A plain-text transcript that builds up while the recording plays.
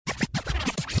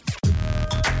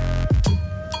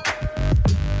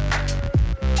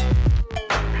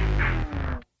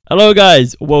Hello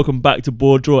guys, welcome back to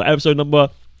BoreDraw, episode number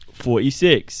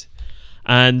 46.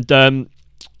 And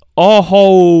our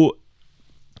whole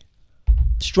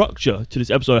structure to this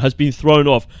episode has been thrown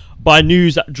off by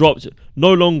news that dropped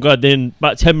no longer than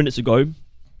about 10 minutes ago.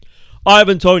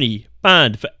 Ivan Toney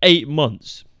banned for 8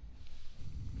 months.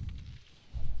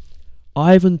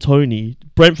 Ivan Toney,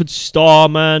 Brentford star,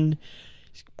 man.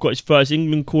 He's got his first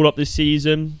England call up this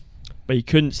season, but he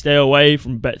couldn't stay away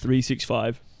from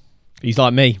Bet365. He's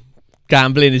like me.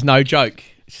 Gambling is no joke.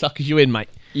 It suckers you in, mate.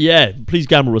 Yeah, please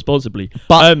gamble responsibly.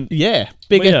 But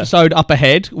big episode up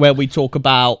ahead where we talk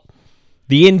about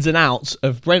the ins and outs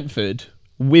of Brentford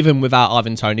with and without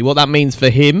Ivan Toney. What that means for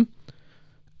him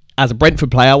as a Brentford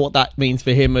player, what that means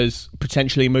for him as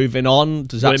potentially moving on.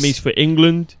 What it means for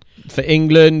England. For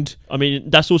England. I mean,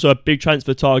 that's also a big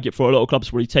transfer target for a lot of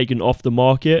clubs where he's taken off the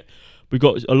market. We've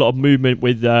got a lot of movement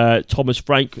with Thomas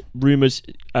Frank, rumours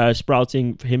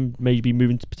sprouting for him maybe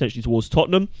moving potentially towards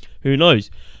Tottenham. Who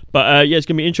knows? But it's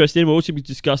going to be interesting. We'll also be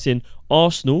discussing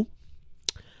Arsenal.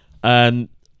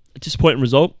 Disappointing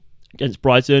result against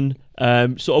Brighton.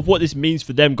 Sort of what this means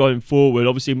for them going forward.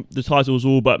 Obviously, the title is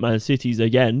all but Man City's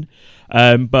again.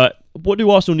 But what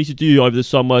do Arsenal need to do over the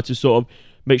summer to sort of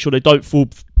make sure they don't fall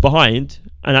behind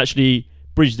and actually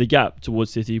bridge the gap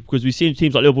towards City? Because we've seen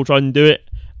teams like Liverpool trying to do it,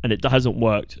 and it hasn't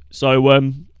worked. So,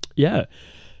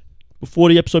 before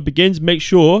the episode begins, make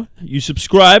sure you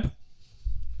subscribe.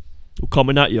 We're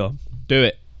coming at you. Do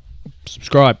it.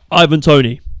 Subscribe. Ivan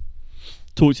Toney,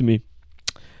 talk to me.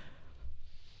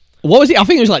 What was it? I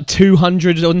think it was like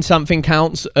 200 and something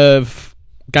counts of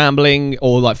gambling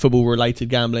or like football-related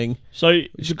gambling. So,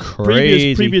 it's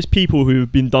crazy. Previous people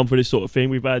who've been done for this sort of thing,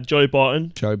 we've had Joe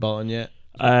Barton. Yeah.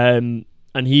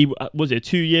 And he was it a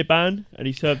 2-year ban, and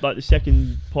he served like the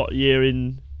second year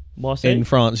in Marseille in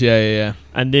France. Yeah.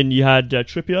 And then you had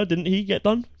Trippier, didn't he get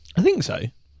done? I think so.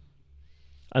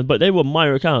 But they were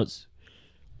minor accounts.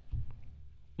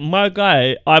 My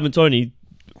guy Ivan Toney,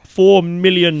 4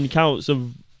 million counts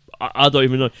of I don't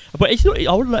even know. But it's not.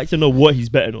 I would like to know what he's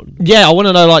betting on. Yeah, I want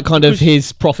to know like kind of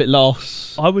his profit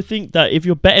loss. I would think that if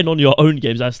you're betting on your own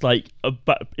games, that's like a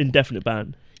indefinite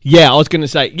ban. Yeah, I was going to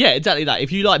say, yeah, exactly that.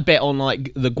 If you like bet on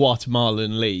like the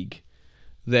Guatemalan league,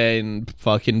 then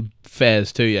fucking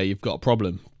fairs to you, you've got a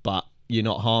problem, but you're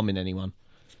not harming anyone.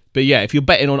 But yeah, if you're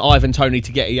betting on Ivan Toney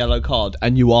to get a yellow card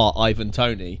and you are Ivan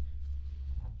Toney,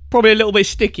 probably a little bit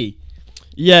sticky.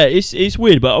 Yeah, it's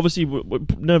weird, but obviously we'll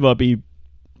never be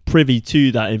privy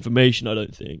to that information, I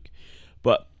don't think.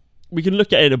 But we can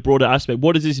look at it in a broader aspect.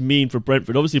 What does this mean for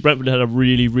Brentford? Obviously, Brentford had a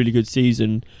really, really good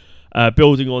season,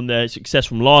 building on their success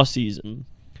from last season,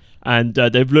 and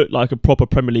they've looked like a proper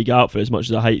Premier League outfit, as much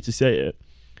as I hate to say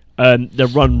it.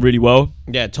 They've run really well.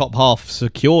 Yeah, top half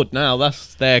secured now.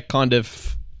 That's their kind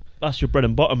of... That's your bread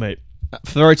and butter, mate.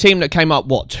 For a team that came up,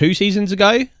 2 seasons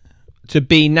ago, to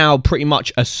be now pretty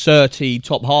much a certy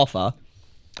top halfer,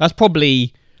 that's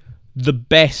probably the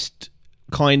best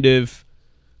kind of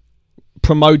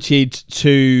promoted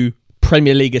to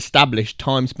Premier League established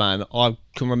time span I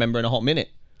can remember in a hot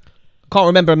minute. Can't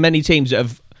remember many teams that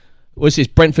have... Was this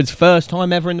Brentford's first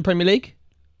time ever in the Premier League?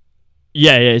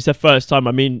 Yeah, it's their first time.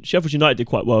 I mean, Sheffield United did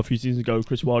quite well a few seasons ago with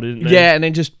Chris Wilder, didn't they? Yeah, and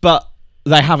then but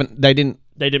they didn't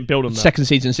build on that. Second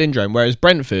season syndrome, whereas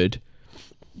Brentford,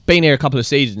 been here a couple of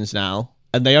seasons now,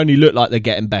 and they only look like they're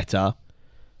getting better.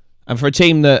 And for a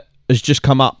team that has just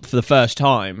come up for the first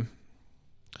time,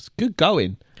 it's good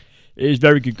going. It is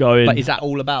very good going. But is that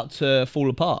all about to fall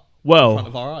apart in front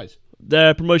of our eyes?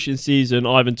 Their promotion season,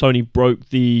 Ivan Toney broke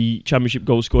the Championship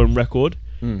goal scoring record,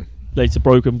 later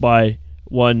broken by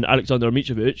one Alexander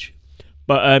Mitrovic.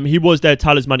 But he was their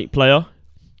talismanic player.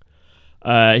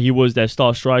 He was their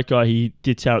star striker. He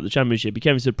did tear out the Championship. He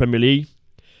came into the Premier League.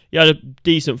 He had a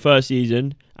decent first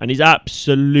season, and he's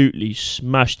absolutely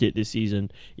smashed it this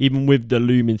season, even with the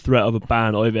looming threat of a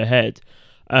ban overhead.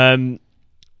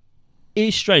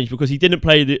 It's strange because he didn't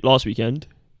play last weekend,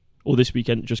 or this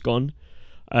weekend just gone.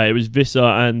 It was Vissa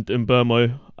and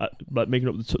Mbermo making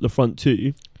up the front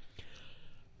two.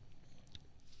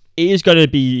 It is going to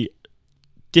be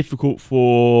difficult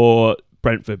for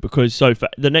Brentford because for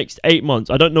the next 8 months,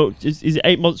 I don't know, is it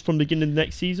 8 months from the beginning of the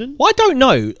next season? Well, I don't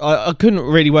know. I couldn't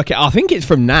really work it out. I think it's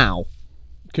from now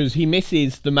because he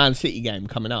misses the Man City game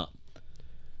coming up.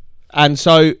 And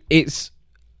so it's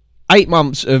 8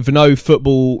 months of no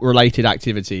football-related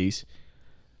activities.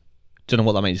 Don't know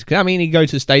what that means. I mean, he go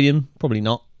to the stadium? Probably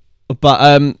not.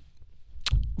 But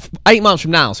 8 months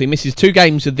from now, so he misses 2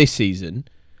 games of this season.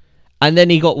 And then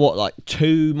he got,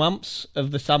 2 months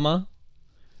of the summer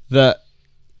that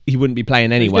he wouldn't be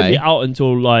playing anyway. He's going to be out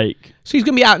until, So he's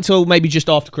going to be out until maybe just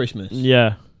after Christmas.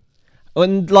 Yeah.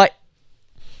 And like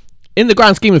in the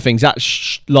grand scheme of things,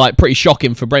 that's like pretty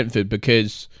shocking for Brentford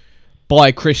because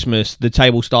by Christmas the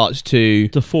table starts to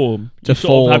form. To sort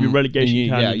form. of have your relegation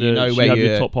candidates. You know where you have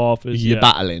your top halfers. You're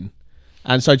battling.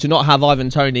 And so to not have Ivan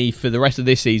Toney for the rest of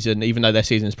this season, even though their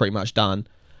season's pretty much done,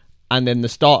 and then the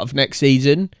start of next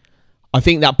season, I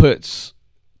think that puts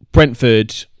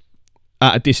Brentford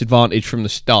at a disadvantage from the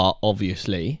start,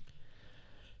 obviously.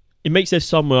 It makes their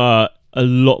summer a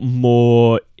lot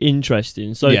more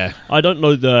interesting. So I don't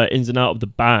know the ins and out of the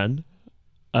ban,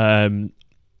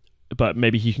 but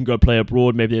maybe he can go play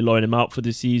abroad. Maybe they loan him out for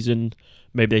the season.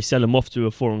 Maybe they sell him off to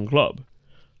a foreign club.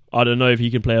 I don't know if he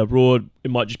can play abroad.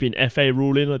 It might just be an FA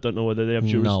ruling. I don't know whether they have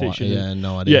jurisdiction.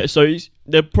 No idea. Yeah, so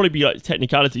there'll probably be like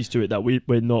technicalities to it that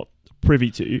we're not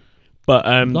privy to. But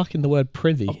I'm liking the word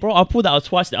privy. Oh, bro, I pulled that out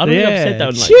twice. I don't think I've said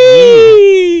that.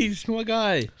 Jeez, my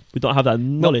guy. We don't have that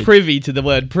knowledge. Not privy to the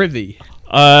word privy.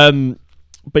 But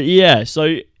yeah,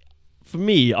 so for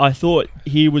me, I thought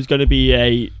he was going to be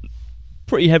a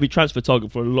pretty heavy transfer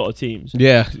target for a lot of teams.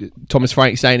 Yeah, Thomas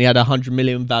Frank saying he had a 100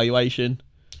 million valuation,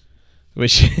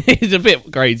 which is a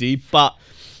bit crazy, but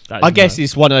I guess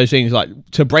it's one of those things like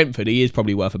to Brentford, he is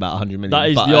probably worth about 100 million. That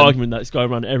is the argument that's going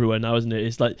around everywhere now, isn't it?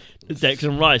 It's like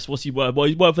Declan Rice, what's he worth? Well,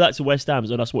 he's worth that to West Ham,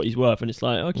 so that's what he's worth. And it's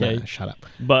like, okay, shut up.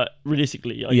 But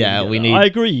realistically, I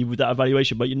agree with that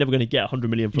evaluation, but you're never going to get 100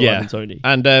 million for Ivan Toney.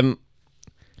 And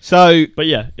but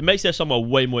yeah, it makes their summer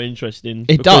way more interesting.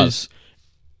 It does.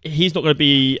 He's not going to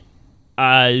be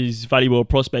as valuable a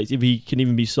prospect if he can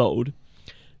even be sold.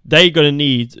 They're going to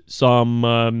need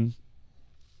some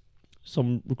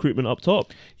recruitment up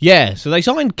top. Yeah, so they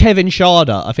signed Kevin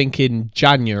Sharder, I think, in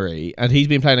January, and he's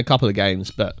been playing a couple of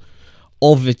games, but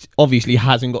obviously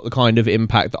hasn't got the kind of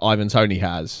impact that Ivan Toney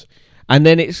has. And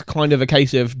then it's kind of a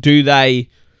case of, do they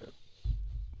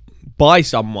buy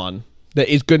someone that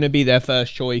is going to be their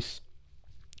first choice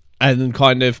and then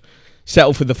kind of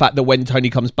settle for the fact that when Toney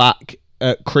comes back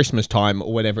at Christmas time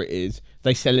or whenever it is,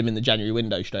 they sell him in the January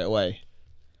window straight away?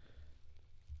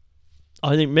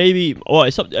 I think maybe... Oh,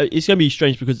 it's going to be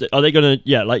strange because are they going to...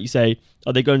 Yeah, like you say,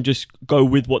 are they going to just go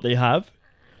with what they have?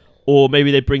 Or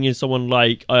maybe they bring in someone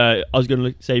like... I was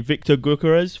going to say Victor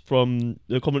Gyökeres from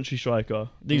the Coventry striker.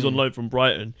 He's on loan from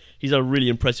Brighton. He's had a really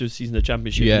impressive season in the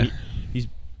Championship. Yeah. He's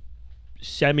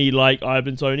semi-like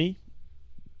Ivan Toney.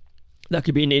 That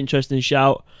could be an interesting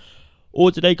shout. Or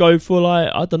do they go for,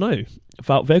 like, I don't know,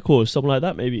 Wout Weghorst, something like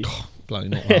that maybe? Bloody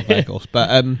not Wout Weghorst.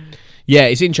 But... yeah,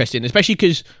 it's interesting, especially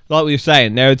because, like we were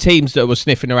saying, there are teams that were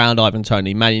sniffing around Ivan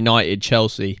Toney, Man United,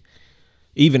 Chelsea,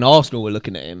 even Arsenal were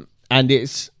looking at him. And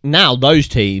it's now those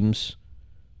teams,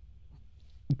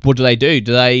 what do? Do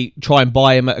they try and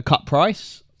buy him at a cut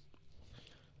price?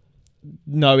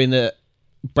 Knowing that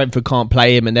Brentford can't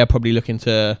play him and they're probably looking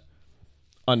to,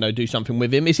 I don't know, do something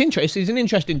with him. It's interesting. It's an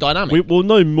interesting dynamic. We'll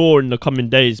know more in the coming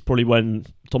days, probably when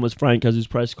Thomas Frank has his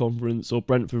press conference or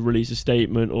Brentford release a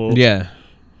statement. Or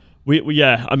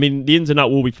I mean, the ins and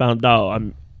outs will be found out.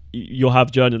 You'll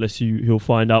have journalists who'll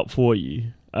find out for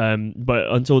you.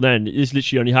 But until then, this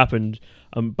literally only happened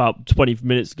about 20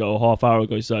 minutes ago, or half hour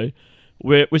ago. So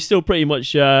we're still pretty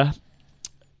much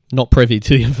not privy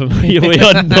to the information. We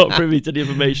are not privy to the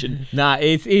information. Nah,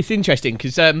 it's interesting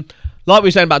because, like we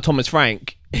were saying about Thomas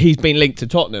Frank, he's been linked to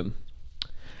Tottenham,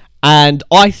 and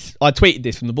I tweeted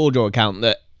this from the BoreDraw account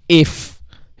that if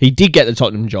he did get the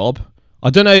Tottenham job. I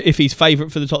don't know if he's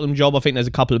favourite for the Tottenham job. I think there's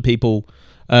a couple of people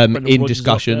in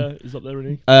discussion. Is up there,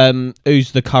 really?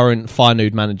 Who's the current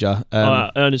Feyenoord manager?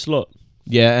 Ernest Slot.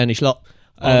 Yeah, Ernest Slot.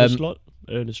 Ernest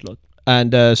Slot.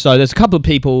 And so there's a couple of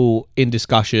people in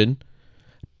discussion.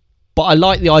 But I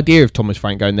like the idea of Thomas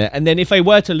Frank going there. And then if they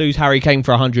were to lose Harry Kane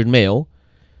for 100 mil,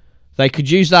 they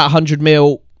could use that 100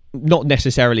 mil, not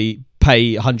necessarily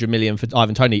pay 100 million for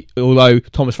Ivan Toney, although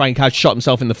Thomas Frank has shot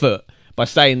himself in the foot by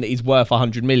saying that he's worth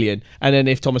 100 million. And then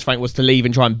if Thomas Frank was to leave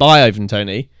and try and buy Ivan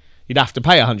Toney, he'd have to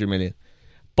pay 100 million.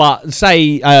 But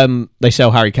say they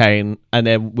sell Harry Kane and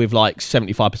then with like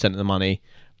 75% of the money,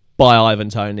 buy Ivan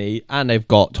Toney, and they've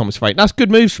got Thomas Frank. That's good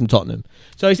moves from Tottenham.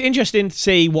 So it's interesting to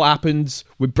see what happens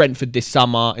with Brentford this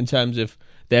summer in terms of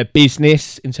their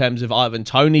business, in terms of Ivan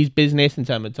Toney's business, in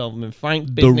terms of Thomas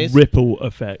Frank's business. The ripple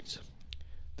effect.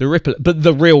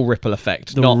 The real ripple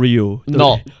effect.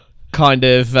 Not kind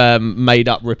of made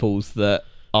up ripples that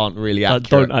aren't really accurate. That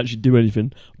don't actually do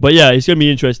anything. But yeah, it's going to be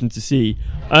interesting to see.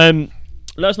 Let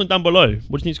us know down below.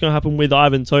 What do you think is going to happen with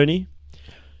Ivan Toney?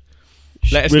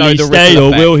 Let us will know he the stay ripple or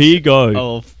effect will he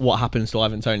go? of what happens to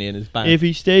Ivan Toney and his band. If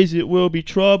he stays, it will be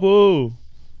trouble.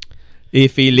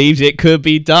 If he leaves, it could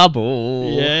be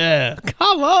double. Yeah.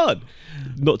 Come on.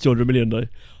 Not 200 million though.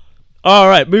 All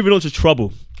right, moving on to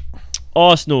trouble.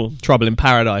 Arsenal. Trouble in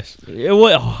paradise. You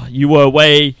were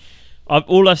away.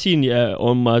 All I've seen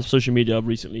on my social media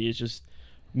recently is just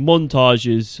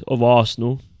montages of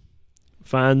Arsenal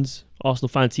fans, Arsenal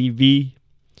fan TV.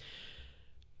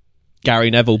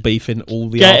 Gary Neville beefing all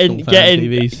the Arsenal fan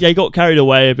TVs. Yeah, he got carried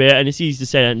away a bit, and it's easy to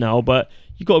say that now, but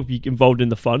you got to be involved in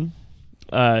the fun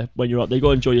when you're up there. You got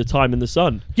to enjoy your time in the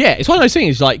sun. Yeah, it's one of those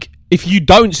things. Like, if you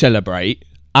don't celebrate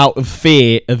out of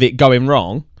fear of it going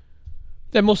wrong,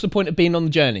 then what's the point of being on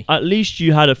the journey? At least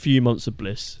you had a few months of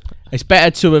bliss. It's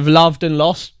better to have loved and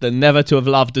lost than never to have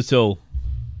loved at all.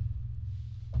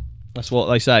 That's what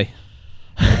they say.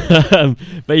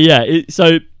 But yeah,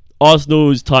 so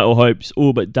Arsenal's title hopes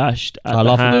all but dashed at I the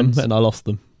loved hands, them and I lost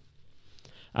them.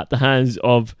 At the hands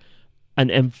of an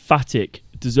emphatic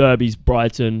De Zerbi's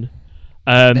Brighton.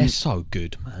 They're so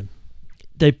good, man.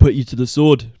 They put you to the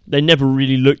sword. They never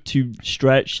really looked too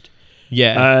stretched.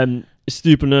 Yeah.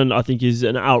 Stupinan, I think, is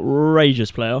an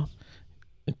outrageous player.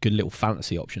 A good little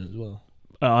fantasy option as well.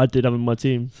 I did have him in my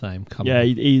team. Same.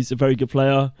 He's a very good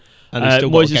player. And he's still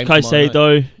got Moises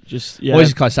Caicedo,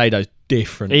 Moises Caicedo's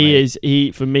different.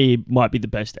 He for me might be the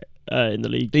best in the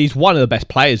league. He's one of the best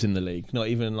players in the league. Not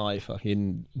even like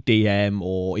fucking DM,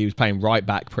 or he was playing right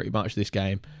back pretty much this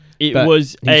game. It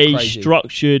was a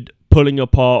structured pulling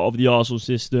apart of the Arsenal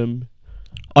system.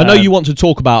 I know you want to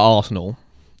talk about Arsenal,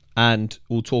 and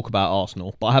we'll talk about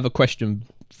Arsenal, but I have a question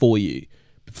for you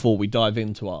before we dive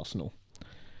into Arsenal.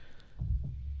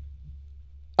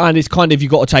 And it's kind of,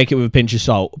 you've got to take it with a pinch of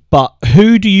salt. But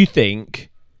who do you think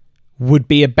would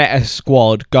be a better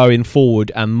squad going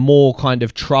forward and more kind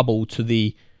of trouble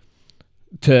to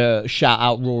shout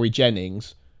out Rory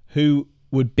Jennings? Who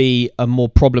would be a more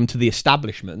problem to the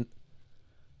establishment?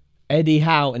 Eddie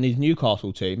Howe and his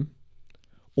Newcastle team,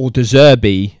 or De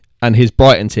Zerbi and his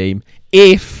Brighton team,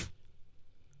 if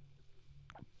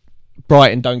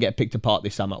Brighton don't get picked apart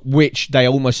this summer, which they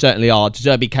almost certainly are. De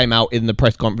Zerbi came out in the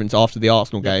press conference after the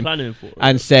Arsenal game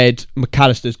and said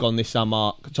McAllister's gone this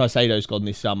summer, Caicedo's gone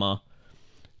this summer.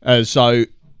 So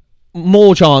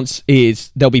more chance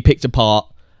is they'll be picked apart,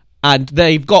 and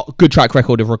they've got a good track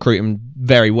record of recruiting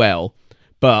very well,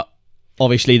 but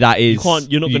obviously that is...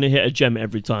 You're not going to hit a gem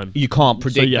every time. You can't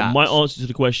predict that. My answer to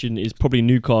the question is probably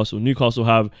Newcastle. Newcastle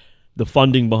have the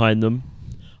funding behind them.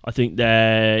 I think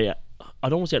I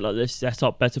don't want to say it like this, set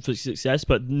up better for success,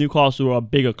 but Newcastle are a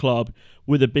bigger club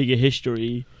with a bigger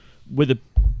history, with a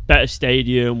better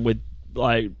stadium, with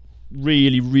like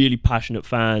really, really passionate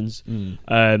fans.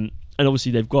 And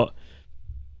obviously they've got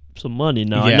some money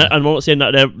now. Yeah. And I'm not saying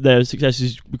that their success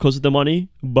is because of the money,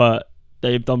 but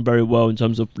they've done very well in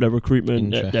terms of their recruitment.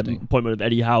 Their appointment of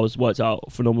Eddie Howe has worked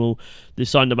out phenomenal. They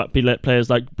signed up players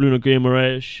like Bruno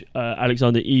Guimaraes,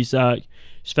 Alexander Isak,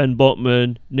 Sven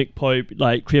Botman, Nick Pope,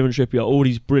 like Kieran Trippier, all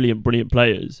these brilliant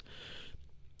players.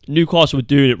 Newcastle were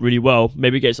doing it really well.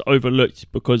 Maybe it gets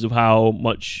overlooked because of how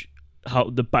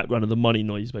the background of the money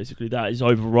noise, basically, that is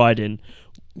overriding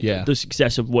the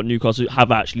success of what Newcastle have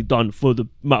actually done for the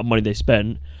amount of money they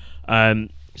spent.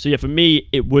 So yeah, for me,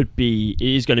 it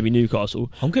is going to be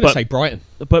Newcastle. I'm going to say Brighton.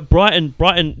 But Brighton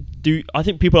I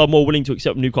think people are more willing to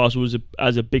accept Newcastle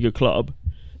as a bigger club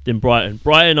than Brighton.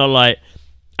 Brighton are like,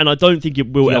 and I don't think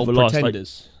it will ever last. Like,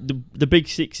 the Big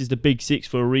Six is the Big Six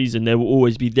for a reason. They will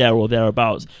always be there or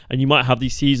thereabouts. And you might have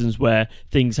these seasons where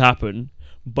things happen,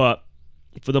 but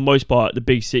for the most part, the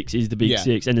Big Six is the Big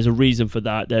Six, and there's a reason for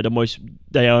that.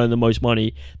 They earn the most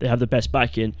money. They have the best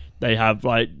backing. They have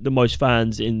like the most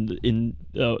fans in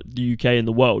the UK and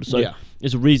the world. So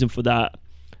there's a reason for that.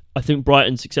 I think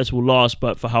Brighton's success will last,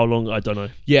 but for how long, I don't know.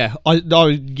 Yeah, I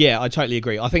totally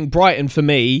agree. I think Brighton, for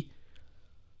me,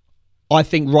 I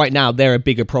think right now they're a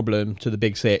bigger problem to the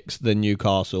Big Six than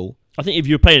Newcastle. I think if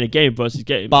you're playing a game versus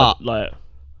game, but like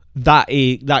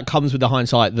that comes with the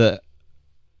hindsight that,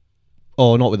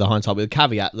 or not with the hindsight, with the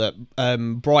caveat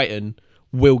that Brighton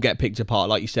will get picked apart.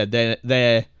 Like you said,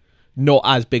 they're not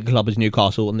as big a club as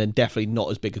Newcastle, and then definitely not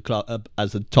as big a club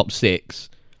as the top six.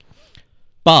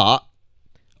 But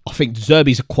I think De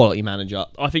Zerbi's a quality manager.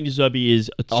 I think De Zerbi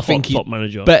is a top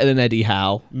manager. Better than Eddie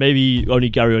Howe. Maybe only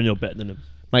Gary O'Neill better than him.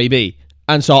 Maybe.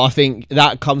 And so I think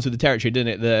that comes with the territory, doesn't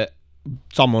it? That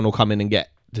someone will come in and get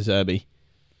De Zerbi.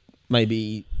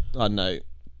 Maybe, I don't know,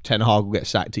 Ten Hag will get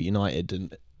sacked at United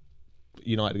and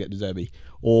United get De Zerbi.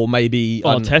 Or maybe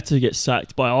Arteta gets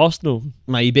sacked by Arsenal.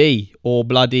 Maybe. Or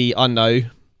bloody, I don't know,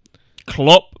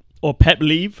 Klopp or Pep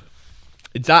leave.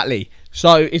 Exactly.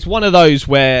 So it's one of those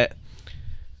where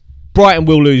Brighton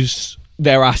will lose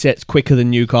their assets quicker than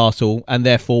Newcastle and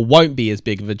therefore won't be as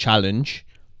big of a challenge.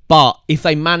 But if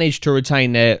they manage to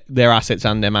retain their assets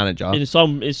and their manager, in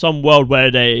some world where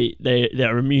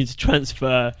they're immune to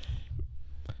transfer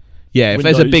Yeah, if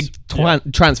there's a windows.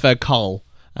 big transfer cull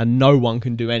and no one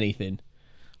can do anything,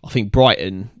 I think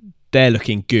Brighton, they're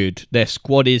looking good. Their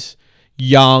squad is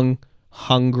young,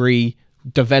 hungry,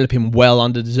 developing well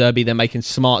under De Zerbi. They're making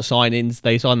smart signings.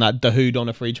 They signed that Dahoud on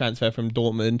a free transfer from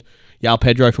Dortmund. Yao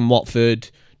Pedro from Watford.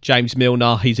 James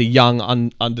Milner, he's a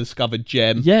young, undiscovered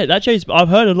gem. Yeah, that James, I've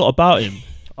heard a lot about him.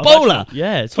 Bowler!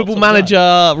 Yeah, Football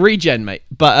Manager regen, mate.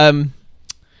 But,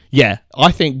 yeah,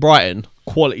 I think Brighton,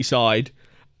 quality side.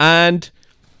 And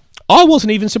I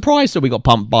wasn't even surprised that we got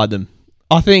pumped by them.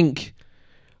 I think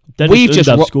we've just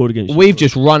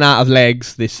run out of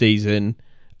legs this season.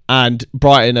 And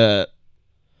Brighton are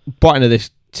this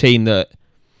team that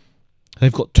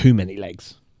they've got too many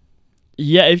legs.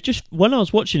 Yeah, it's just when I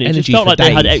was watching it, it just Energy felt for like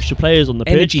they had days. extra players on the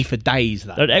pitch. Energy for days,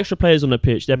 that. They had extra players on the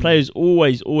pitch. Their players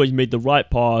always made the right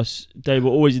pass. They were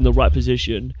always in the right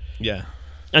position. Yeah.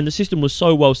 And the system was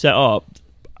so well set up,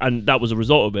 and that was a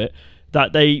result of it,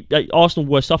 that Arsenal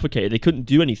were suffocated. They couldn't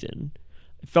do anything.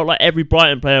 It felt like every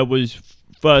Brighton player was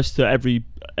first to every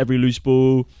loose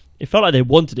ball. It felt like they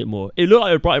wanted it more. It looked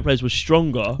like the Brighton players were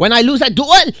stronger. When I lose a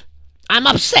duel, I'm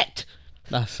upset.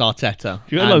 That's Arteta.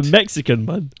 You're like Mexican,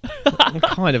 man. I'm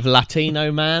kind of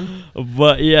Latino, man.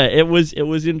 But yeah, it was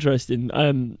interesting.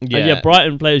 And yeah,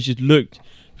 Brighton players just looked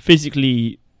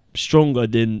physically stronger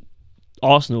than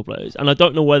Arsenal players. And I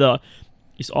don't know whether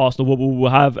it's Arsenal will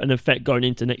have an effect going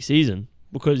into next season,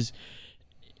 because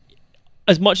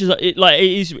as much as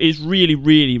it's really,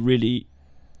 really, really,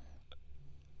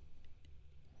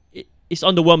 it's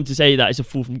underwhelming to say that it's a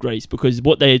fall from grace, because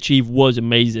what they achieved was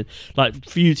amazing. Like,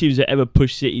 few teams have ever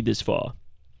pushed City this far.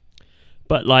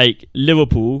 But like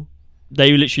Liverpool,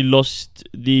 they literally lost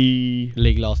the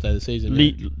league last day of the season.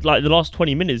 Like the last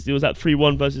 20 minutes, it was that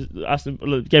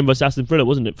 3-1 game versus Aston Villa,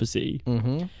 wasn't it, for City?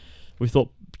 Mm-hmm. We thought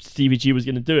Stevie G was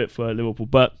going to do it for Liverpool,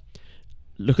 but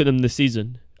look at them this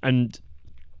season. And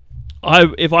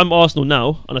if I'm Arsenal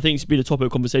now, and I think it's been a topic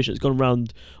of conversation, it's gone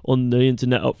around on the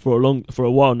internet up for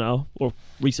a while now, or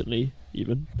recently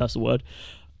even, that's the word.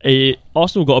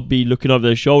 Arsenal got to be looking over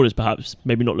their shoulders, perhaps,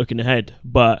 maybe not looking ahead,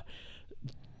 but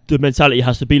the mentality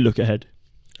has to be look ahead.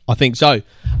 I think so.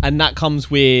 And that comes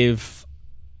with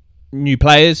new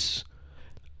players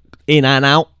in and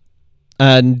out,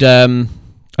 and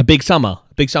a big summer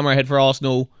ahead for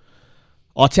Arsenal.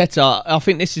 Arteta, I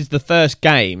think this is the first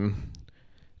game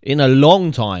in a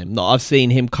long time that I've seen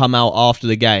him come out after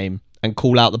the game and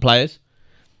call out the players.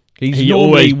 He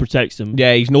always protects them.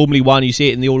 Yeah, he's normally one. You see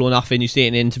it in the All or Nothing. You see it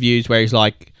in interviews where he's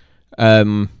like,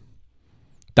 that's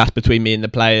between me and the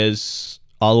players.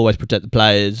 I'll always protect the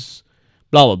players.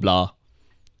 Blah, blah, blah.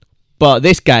 But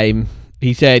this game,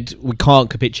 he said, we can't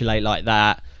capitulate like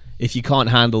that. If you can't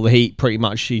handle the heat, pretty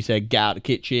much, he said, get out of the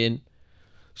kitchen.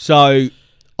 So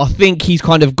I think he's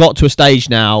kind of got to a stage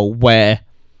now where,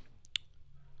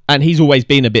 and he's always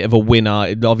been a bit of a winner.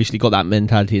 It obviously got that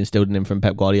mentality instilled in him from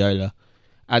Pep Guardiola.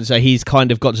 And so he's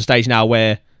kind of got to a stage now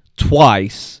where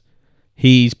twice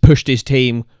he's pushed his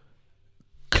team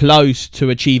close to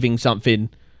achieving something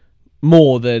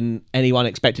more than anyone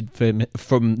expected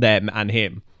from them and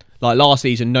him. Like last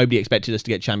season, nobody expected us to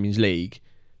get Champions League.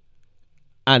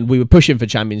 And we were pushing for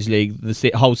Champions League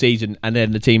the whole season, and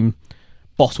then the team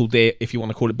bottled it, if you want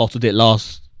to call it bottled it,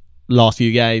 last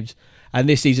few games. And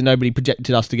this season, nobody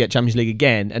projected us to get Champions League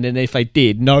again. And then if they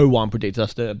did, no one predicted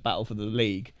us to battle for the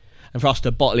league. And for us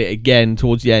to bottle it again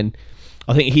towards the end,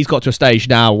 I think he's got to a stage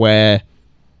now where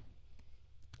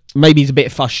maybe he's a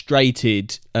bit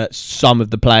frustrated at some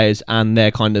of the players and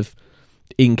their kind of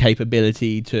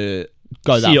incapability to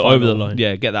go over the line.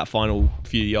 Yeah, get that final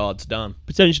few yards done.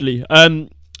 Potentially.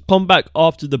 Come back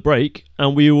after the break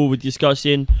and we will be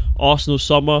discussing Arsenal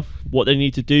summer, what they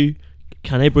need to do.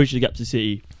 Can they bridge the gap to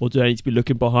City, or do they need to be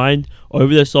looking behind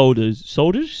over their shoulder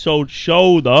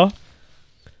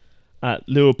at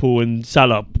Liverpool and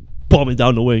Salah bombing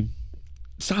down the wing?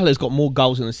 Salah's got more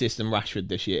goals and assists than Rashford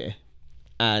this year,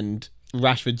 and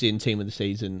Rashford's in team of the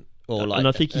season. And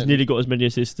I think he's nearly got as many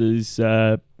assists as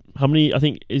how many? I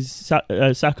think is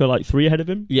Saka like 3 ahead of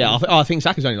him. Yeah, I think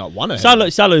Saka's only like 1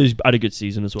 ahead. Salah's had a good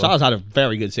season as well. Salah's had a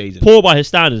very good season. Poor by his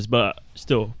standards, but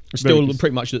still pretty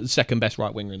much the second best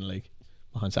right winger in the league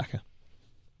behind Saka.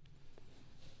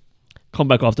 Come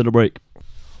back after the break.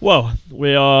 Well,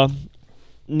 we are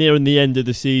nearing the end of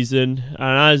the season,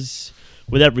 and as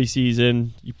with every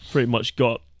season, you pretty much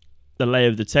got the lay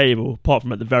of the table, apart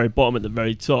from at the very bottom, at the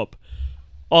very top.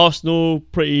 Arsenal,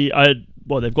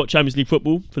 they've got Champions League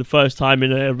football for the first time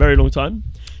in a very long time,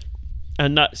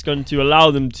 and that's going to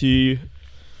allow them to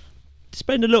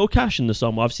spend a little cash in the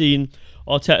summer. I've seen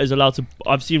Arteta's allowed to.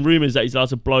 I've seen rumours that he's allowed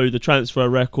to blow the transfer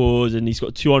records, and he's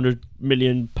got £200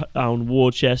 million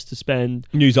war chest to spend.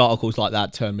 News articles like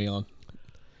that turn me on.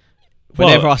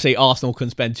 Whenever I see Arsenal can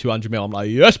spend 200 mil, I'm like,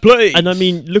 yes, please. And I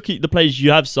mean, look at the players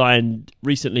you have signed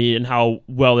recently and how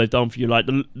well they've done for you. Like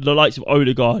the likes of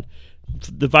Odegaard,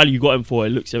 the value you got him for,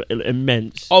 it looks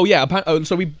immense. Oh yeah,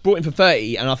 so we brought him for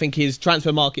 30, and I think his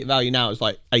transfer market value now is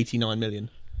like 89 million.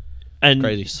 And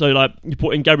crazy. So like you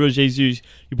put in Gabriel Jesus,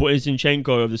 you put in Zinchenko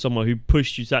over the summer, who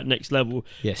pushed you to that next level.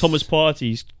 Yes. Thomas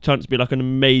Partey's turned to be like an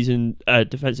amazing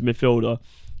defensive midfielder.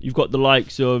 You've got the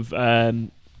likes of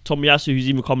Tomiyasu, who's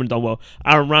even come and done well.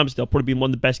 Aaron Ramsdale, probably been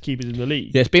one of the best keepers in the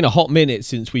league. Yeah, it's been a hot minute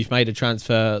since we've made a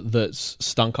transfer that's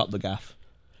stunk up the gaff.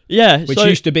 Yeah, which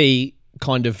used to be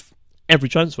kind of every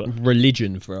transfer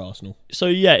religion for Arsenal. So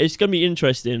yeah, it's going to be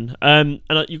interesting. And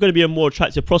you're going to be a more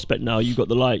attractive prospect now. You've got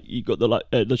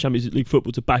the Champions League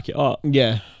football to back it up.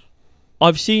 Yeah,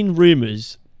 I've seen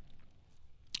rumours,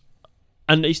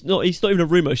 and it's not even a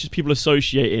rumour. It's just people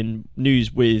associating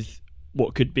news with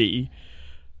what could be.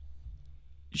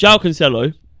 João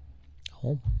Cancelo,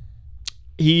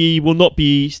 he will not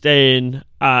be staying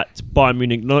at Bayern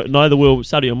Munich. Neither will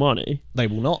Sadio Mane. They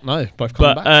will not. No, both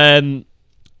coming back.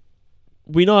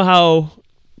 But we know how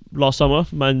last summer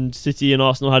Man City and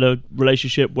Arsenal had a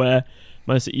relationship where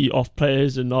Man City off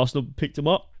players and Arsenal picked them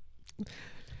up.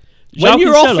 When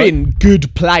you're offing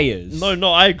good players,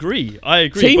 no, I agree.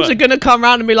 Teams are going to come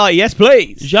around and be like, "Yes,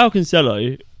 please." João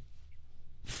Cancelo,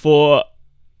 for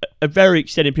a very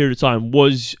extended period of time,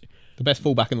 was the best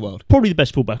fullback in the world. Probably the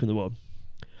best fullback in the world.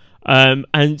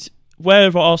 And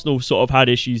wherever Arsenal sort of had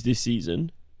issues this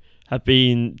season have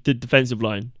been the defensive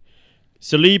line.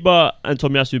 Saliba and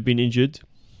Tomiyasu have been injured,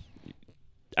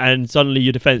 and suddenly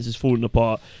your defence has fallen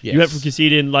apart. Yes. You went from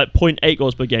conceding like 0.8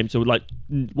 goals per game to like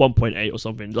 1.8 or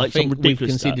something. Like I think some ridiculous we've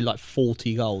conceded stat. like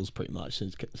 40 goals pretty much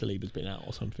since Saliba's been out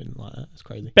or something like that. It's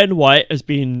crazy. Ben White has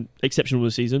been exceptional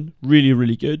this season. Really,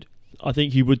 really good. I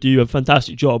think he would do a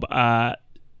fantastic job at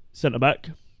centre-back,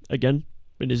 again,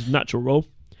 in his natural role.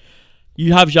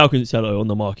 You have João Cancelo on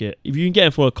the market. If you can get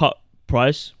him for a cut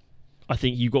price, I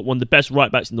think you've got one of the best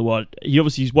right-backs in the world.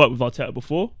 He's worked with Arteta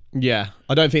before. Yeah.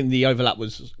 I don't think the overlap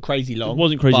was crazy long. It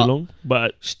wasn't crazy long,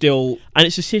 but still... And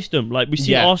it's a system. Like, we've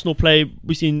seen Arsenal play,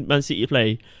 we've seen Man City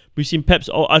play, we've seen Pep's...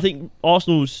 I think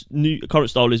Arsenal's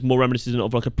current style is more reminiscent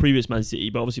of like a previous Man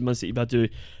City, but obviously Man City had to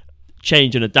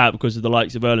change and adapt because of the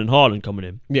likes of Erling Haaland coming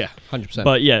in. Yeah, 100%.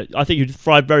 But yeah, I think you'd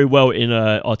thrive very well in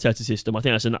an Arteta system. I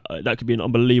think that could be an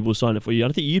unbelievable signing for you.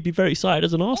 And I think you'd be very excited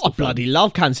as an Arsenal fan. I bloody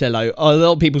love Cancelo. A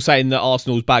lot of people saying that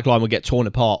Arsenal's backline will get torn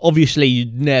apart. Obviously,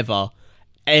 you'd never,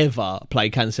 ever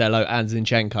play Cancelo and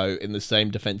Zinchenko in the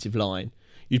same defensive line.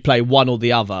 You'd play one or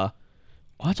the other.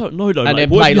 I don't know though. And like, then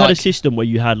what if you had a system where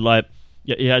you had like,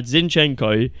 you had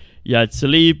Zinchenko, you had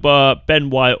Saliba, Ben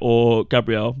White or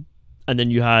Gabriel, and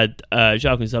then you had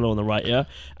João Cancelo on the right, yeah?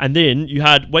 And then you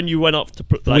had, when you went up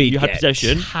to, you had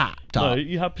possession. No,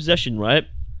 you have possession, right?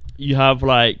 You have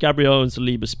like Gabriel and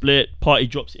Saliba split, Partey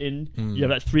drops in, you have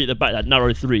that three at the back, that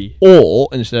narrow three. Or,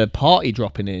 instead of Partey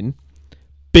dropping in,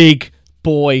 big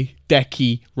boy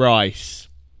Decky Rice.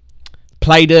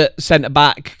 Played at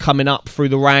centre-back, coming up through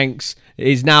the ranks,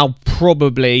 is now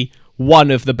probably one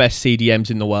of the best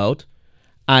CDMs in the world.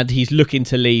 And he's looking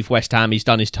to leave West Ham, he's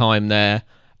done his time there.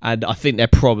 And I think they're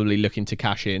probably looking to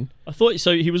cash in. I thought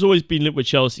so. He was always been linked with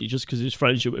Chelsea just because of his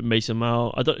friendship with Mason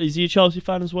Mount. Is he a Chelsea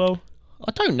fan as well? I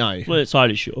don't know. I'm not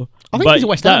entirely sure. I think he's a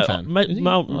West Ham fan.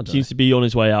 Mount seems to be on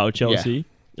his way out of Chelsea. Yeah.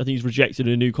 I think he's rejected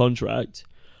a new contract.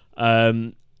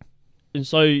 And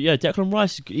so, yeah, Declan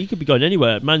Rice, he could be going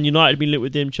anywhere. Man United have been linked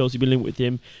with him. Chelsea been linked with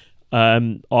him.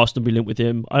 Arsenal been linked with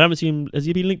him. I haven't seen him. Has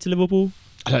he been linked to Liverpool?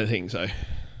 I don't think so.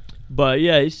 But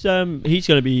yeah, it's he's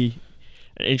going to be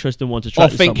an interesting one to try. I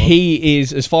think he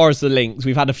is, as far as the links,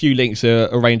 we've had a few links, a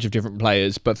range of different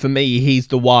players, but for me, he's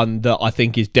the one that I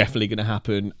think is definitely going to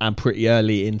happen and pretty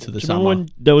early into the summer. When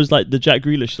there was like the Jack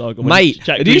Grealish saga? Mate,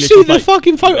 did you see the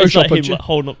fucking Photoshop? Like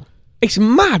holding up. It's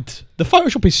mad. The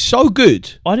Photoshop is so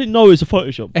good. I didn't know it was a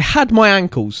Photoshop. It had my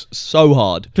ankles so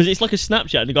hard. Because it's like a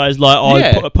Snapchat and the guy's like,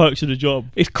 I put a perks in the job.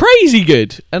 It's crazy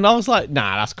good. And I was like,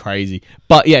 nah, that's crazy.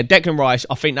 But yeah, Declan Rice,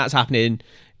 I think that's happening.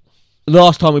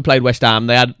 Last time we played West Ham,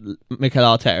 they had Mikel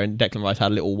Arteta and Declan Rice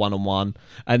had a little one-on-one.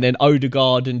 And then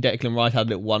Odegaard and Declan Rice had a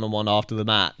little one-on-one after the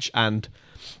match. And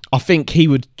I think he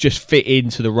would just fit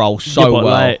into the role so well.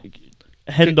 Like,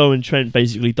 Hendo and Trent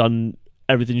basically done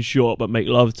everything short but make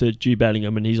love to Jude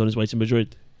Bellingham and he's on his way to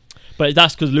Madrid. But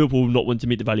that's because Liverpool not want to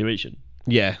meet the valuation.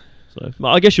 Yeah. So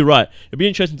I guess you're right. It'd be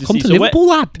interesting to Come see. to So Liverpool,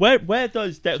 lad. where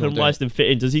does Sure Declan do. Rice then fit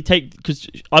in? Does he take? Because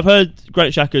I've heard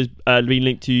Granit Xhaka's been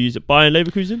linked to use at Bayern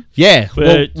Leverkusen. Yeah,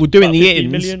 well, we're doing about the 15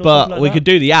 ins, million or but something like we that. could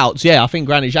do the outs. Yeah, I think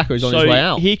Granit Xhaka is on his way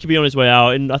out. He could be on his way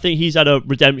out, and I think he's had a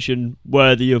redemption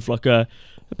worthy of like a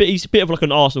bit. He's a bit of like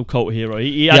an Arsenal cult hero.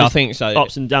 He had Yeah, I his think so.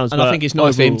 ups and downs, And but I think it's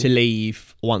nice for him overall- to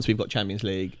leave once we've got Champions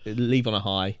League. Leave on a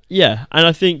high. Yeah, and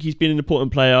I think he's been an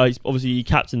important player. He's obviously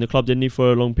captained the club, didn't he,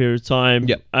 for a long period of time.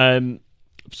 Yep.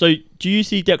 So do you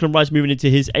see Declan Rice moving into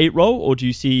his 8 role, or do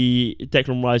you see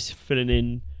Declan Rice filling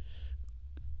in?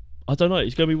 I don't know.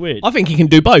 It's going to be weird. I think he can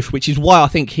do both, which is why I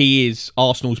think he is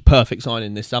Arsenal's perfect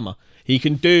signing this summer. He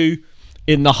can do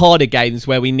in the harder games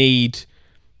where we need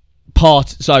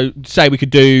so say we could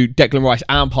do Declan Rice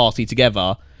and Partey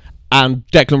together, and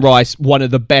Declan Rice, one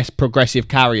of the best progressive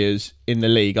carriers in the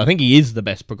league. I think he is the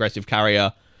best progressive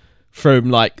carrier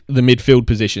from like the midfield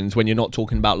positions when you're not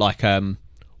talking about like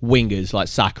wingers like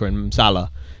Saka and Salah.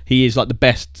 He is like the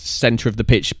best centre of the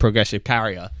pitch progressive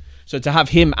carrier. So to have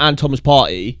him and Thomas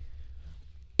Partey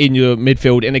in your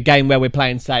midfield in a game where we're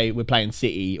playing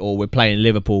City or we're playing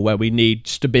Liverpool, where we need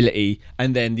stability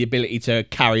and then the ability to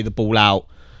carry the ball out,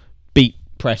 beat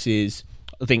presses,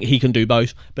 I think he can do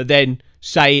both. But then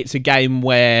say it's a game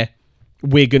where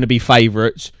we're going to be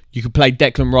favourites, you could play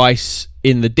Declan Rice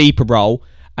in the deeper role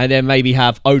and then maybe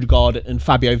have Odegaard and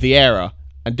Fabio Vieira,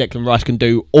 and Declan Rice can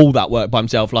do all that work by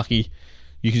himself, like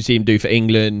you can see him do for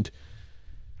England,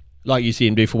 like you see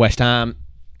him do for West Ham.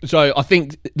 So I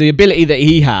think the ability that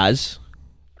he has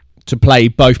to play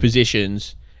both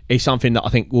positions is something that I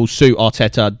think will suit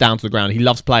Arteta down to the ground. He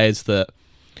loves players that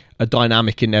are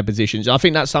dynamic in their positions. I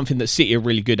think that's something that City are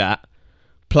really good at.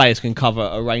 Players can cover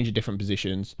a range of different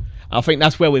positions. I think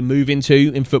that's where we're moving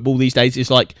to in football these days. It's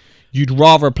like you'd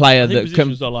rather a player I think that can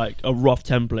positions are like a rough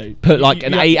template. put like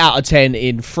an You- 8 out of 10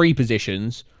 in 3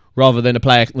 positions rather than a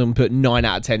player that can put 9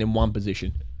 out of 10 in 1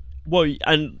 position. Well,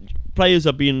 and players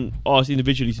are being asked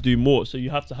individually to do more, so you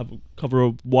have to cover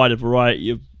a wider variety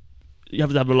of. You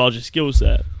have to have a larger skill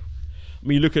set. I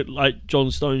mean, you look at like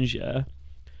John Stones,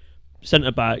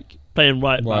 centre back, playing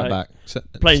right back,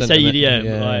 playing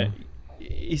CDM.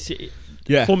 Like,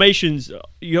 Yeah. formations.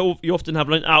 You often have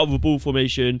like out of a ball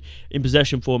formation, in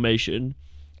possession formation,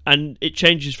 and it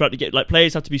changes throughout the game. Like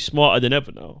players have to be smarter than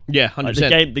ever now. Yeah, Like,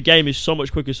 100%. the game is so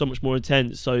much quicker, so much more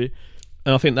intense. So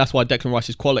And I think that's why Declan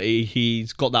Rice's quality,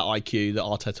 he's got that IQ that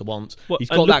Arteta wants. Well, He's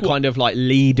and got look that kind of like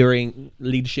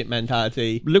leadership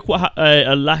mentality. look what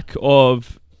a lack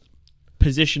of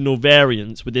positional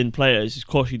variance within players has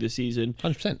cost you this season.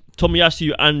 100%.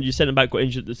 Tomiyasu and your centre back got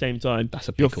injured at the same time. That's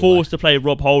a You're pickle, forced to play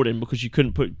Rob Holding because you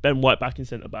couldn't put Ben White back in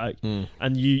centre back, Mm.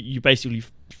 and you basically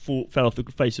fell off the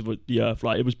face of the earth.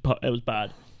 Like it was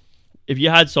bad. If you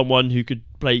had someone who could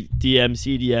play DM,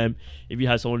 CDM, if you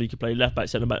had someone who could play left back,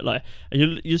 centre back, like,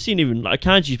 and you're seeing even like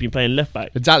Kanji's been playing left back,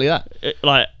 Exactly that.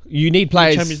 like You need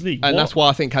players, Champions League, and what? that's why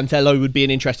I think Cancelo would be an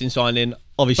interesting signing.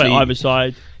 Obviously, play either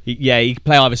side. he can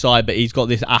play either side, but he's got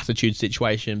this attitude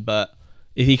situation. But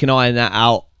if he can iron that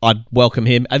out, I'd welcome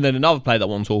him. And then another player that I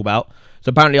want to talk about. So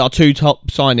apparently, our 2 top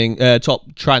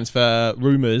transfer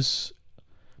rumours,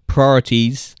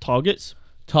 priorities, Targets.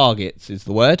 targets is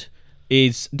the word,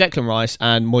 is Declan Rice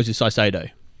and Moises Caicedo.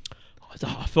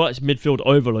 I feel like it's midfield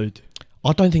overload.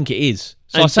 I don't think it is.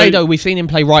 And Caicedo, so- we've seen him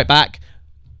play right back,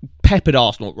 peppered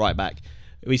Arsenal at right back.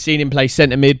 We've seen him play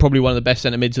centre mid, probably one of the best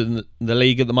centre mids in the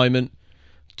league at the moment.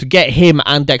 To get him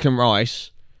and Declan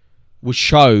Rice would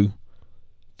show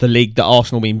the league that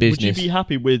Arsenal mean Would you business. be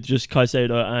happy with just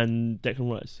Caicedo and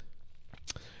Declan Rice?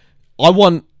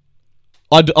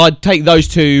 I'd take those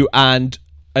 2 and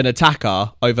an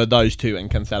attacker over those 2 and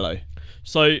Cancelo.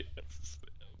 So,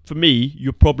 for me,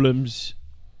 your problems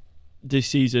this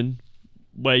season,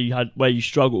 where you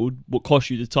struggled, what cost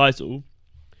you the title,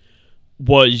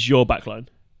 was your backline.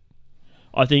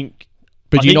 I think.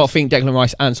 But do you not think Declan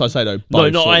Rice and Caicedo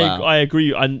both No, sort that out? I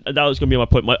agree, and that was going to be my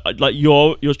point.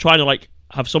 You're trying to like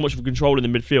have so much of control in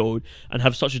the midfield and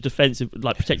have such a defensive,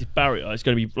 like protective barrier. It's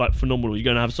going to be like phenomenal. You're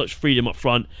going to have such freedom up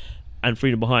front and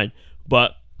freedom behind.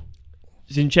 But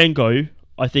Zinchenko,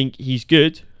 I think he's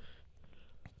good.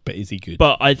 But is he good?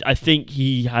 But I think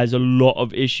he has a lot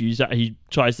of issues that he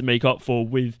tries to make up for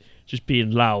with just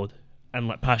being loud and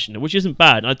like passionate, which isn't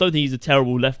bad. I don't think he's a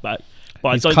terrible left back.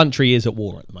 But His country is at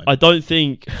war at the moment. I don't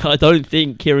think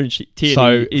Kieran Tierney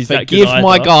So is that good forgive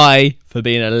my either. guy for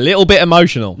being a little bit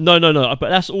emotional. No. But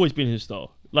that's always been his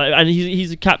style. Like, and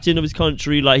he's a captain of his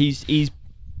country. Like he's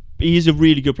a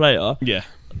really good player. Yeah.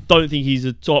 Don't think he's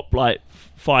a top like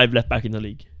 5 left back in the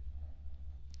league.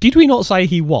 Did we not say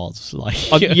he was? Like,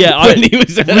 Yeah, when he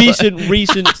was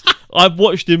recent. I've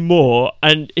watched him more,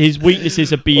 and his weaknesses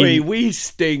have been. we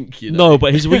stink, you know. No,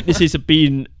 but his weaknesses have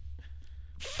been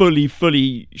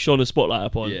fully shone a spotlight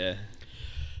upon. Yeah.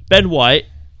 Ben White,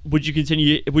 would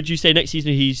you say next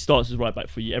season he starts as right back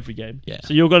for you every game? Yeah.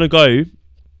 So you're going to go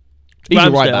He's a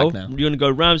Ramsdale. right back now. You're going to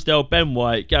go Ramsdale, Ben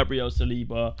White, Gabriel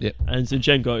Saliba, Yep. and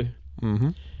Zinchenko. Mm-hmm.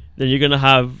 Then you're going to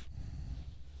have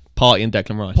Partey and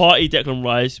Declan Rice. Declan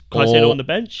Rice, Caicedo on the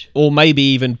bench. Or maybe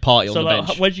even Partey on So the like,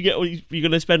 bench. where'd you get? You're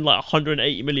going to spend like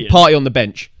 180 million. Partey on the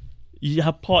bench. You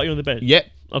have Partey on the bench. Yep.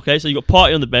 Okay, so you got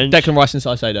Partey on the bench. Declan Rice and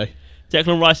Caicedo.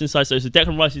 Declan Rice and Caicedo. So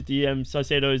Declan Rice is the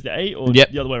Caicedo is the 8, or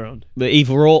Yep. the other way around. But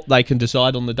either or, they can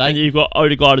decide on the And day. you've got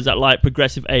Odegaard as that like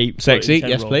progressive 8. Sexy, 10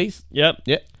 yes role. please. Yep.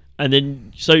 Yep. And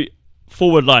then so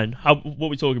forward line. What are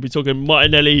we talking? We're talking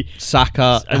Martinelli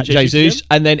Saka, and Jesus,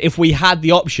 and then if we had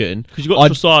the option, because you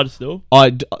got Trossard still.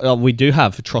 we do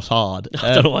have Trossard.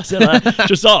 I don't know why I said that.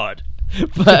 Trossard.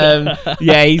 But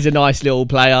yeah, he's a nice little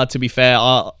player. To be fair,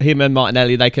 him and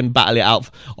Martinelli, they can battle it out.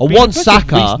 I want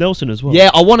Saka. Reece Nelson as well.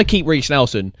 Yeah, I want to keep Reece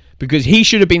Nelson because he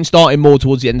should have been starting more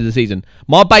towards the end of the season.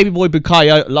 My baby boy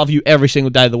Bukayo, love you every single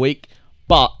day of the week,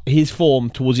 but his form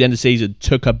towards the end of the season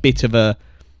took a bit of a,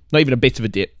 not even a bit of a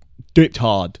dip, dipped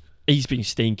hard. He's been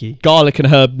stinky. Garlic and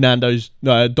herb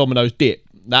Domino's dip,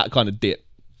 that kind of dip.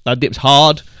 That dip's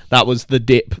hard. That was the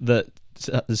dip that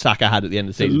Saka had at the end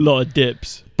of the A season. lot of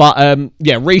dips. But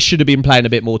yeah, Reece should have been playing a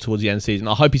bit more towards the end of the season.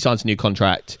 I hope he signs a new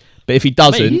contract. But if he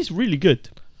doesn't, Mate, he's really good.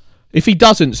 if he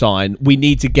doesn't sign, we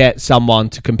need to get someone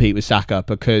to compete with Saka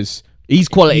because he's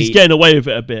quality. He's getting away with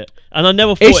it a bit, and I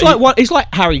never thought It's like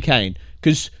Harry Kane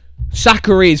because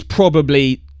Saka is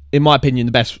probably, in my opinion,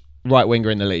 the best right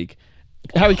winger in the league.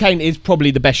 Harry Kane is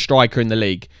probably the best striker in the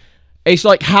league. It's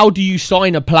like, how do you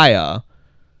sign a player?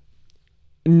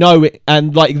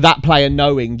 And like that player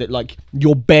knowing that like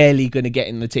you're barely going to get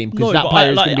in the team because that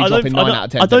player is going to be dropping 9 out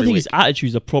of 10. I don't every think week. his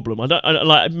attitude's a problem. I don't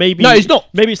like maybe. No, it's not.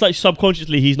 Maybe it's like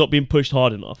subconsciously he's not being pushed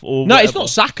hard enough. Or No, whatever. it's not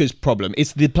Saka's problem.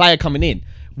 It's the player coming in.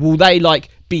 Will they like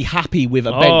be happy with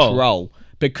a bench role?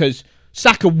 Because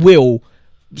Saka will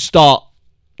start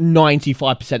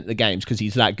 95% of the games because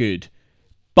he's that good.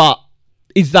 But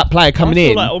is that player coming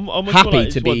in happy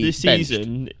to be this benched?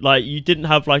 season? Like you didn't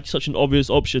have like such an obvious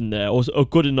option there, or a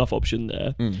good enough option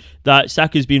there, that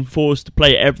Saka's been forced to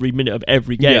play every minute of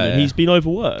every game, Yeah, and yeah. he's been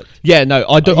overworked. Yeah, no,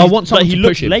 I want someone he to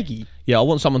looked push him. leggy. Yeah, I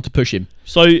want someone to push him.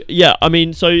 So yeah, I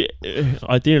mean,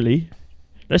 ideally,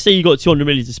 let's say you got 200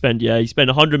 million to spend. Yeah, you spend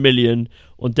 100 million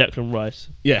on Declan Rice.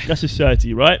 Yeah. That's a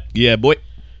 30, right? Yeah, boy.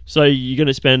 So you're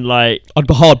gonna spend like I'd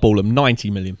hardball him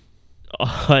 90 million.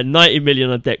 90 million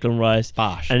on Declan Rice,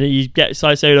 Bash. and then you get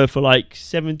Caicedo for like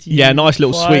 70. Yeah, nice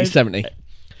little sweet 70.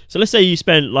 So let's say you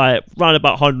spent like round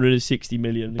about 160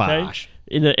 million. Okay? Bash.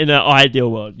 In an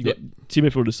ideal world, you got two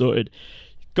midfielders sorted.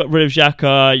 Got rid of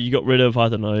Xhaka. You got rid of, I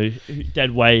don't know,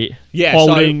 dead weight. Yeah,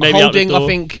 Holding, so maybe out the Holding, I door.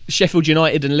 think Sheffield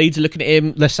United and Leeds are looking at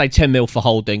him. Let's say 10 mil for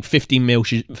Holding, 15 mil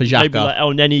for Xhaka. Maybe like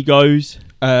El Neni goes.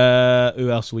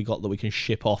 Who else have we got that we can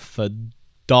ship off for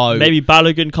dough? Maybe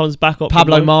Balogun comes back up.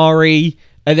 Pablo from loan. Mari.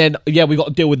 And then, yeah, we got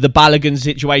to deal with the Balogun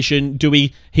situation.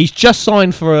 He's just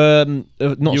signed for,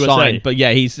 not USA. signed, but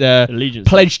yeah, he's Allegiance.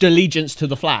 pledged allegiance to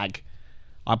the flag.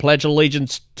 I pledge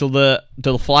allegiance to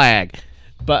the flag.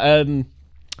 But,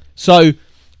 so,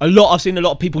 I've seen a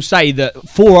lot of people say that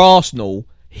for Arsenal,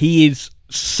 he is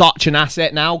such an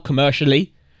asset now,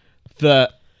 commercially,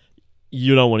 that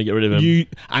You don't want to get rid of him.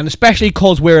 and especially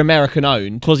because we're American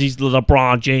owned. Because he's the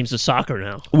LeBron James of soccer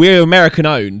now. We're American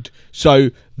owned, so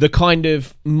the kind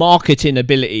of marketing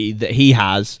ability that he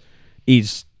has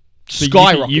is So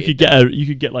skyrocketing. you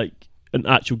could get like an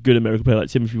actual good American player like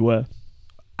Timothy Ware.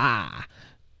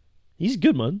 He's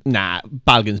good, man. Nah,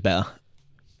 Balogun's better.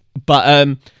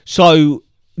 But so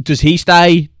does he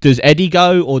stay? Does Eddie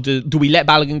go, or do we let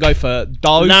Balogun go for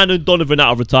dough? Landon Donovan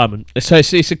out of retirement. So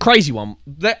it's a crazy one.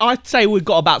 I'd say we've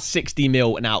got about 60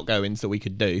 mil in outgoings that we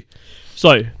could do.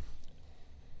 So,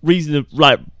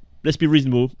 let's be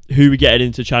reasonable. Who we getting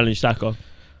in to challenge Saka?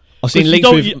 I've seen Because links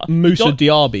you with don't- Musa don't-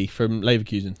 Diaby from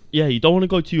Leverkusen. Yeah, you don't want to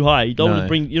go too high. You don't want No. to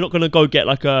bring. You're not going to go get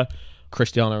like a.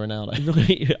 Cristiano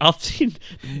Ronaldo. I've seen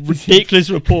ridiculous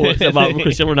reports about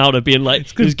Cristiano Ronaldo being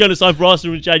like he's going to sign for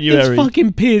Arsenal in January. It's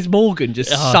fucking Piers Morgan just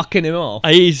sucking him off.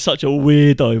 He's such a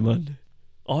weirdo, man.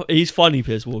 Oh, he's funny,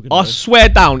 Piers Morgan. I though. swear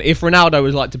down, if Ronaldo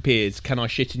was like to Piers, can I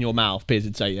shit in your mouth? Piers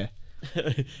would say yeah.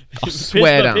 I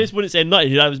swear down. Piers wouldn't say nothing.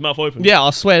 He'd have his mouth open. Yeah,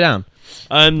 I swear down.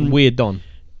 Weird Don.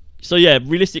 So yeah,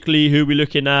 realistically, who are we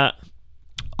looking at?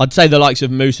 I'd say the likes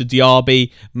of Musa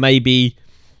Diaby, maybe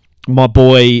my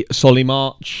boy Solly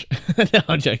March. No,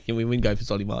 I'm joking. We wouldn't go for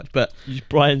Solly March, but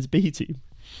Brian's B team.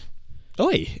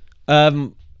 oi,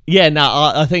 Yeah, no,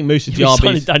 I think Moussa You're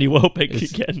signing Diaby. Danny Welbeck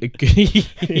again.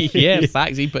 Yeah,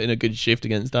 facts. He put in a good shift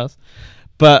against us.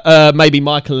 But maybe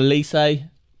Michael Elise.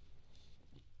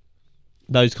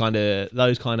 Those kind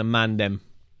of man them.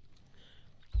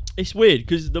 It's weird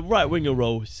because the right winger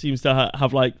role seems to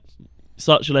have like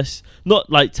such less, not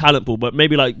like talent pool, but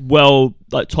maybe like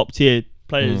top tier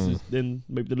players than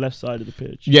maybe the left side of the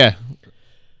pitch. Yeah,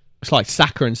 it's like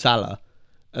Saka and Salah,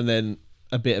 and then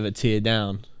a bit of a tier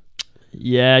down.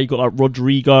 Yeah, you got like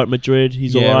Rodrigo at Madrid.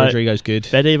 He's Yeah, alright. Rodrigo's good.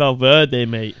 Fede Valverde,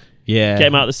 mate. Yeah, Get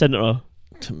him out of the centre.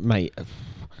 Mate.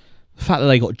 The fact that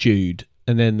they got Jude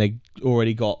and then they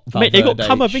already got Mate, they got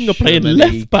Camavinga playing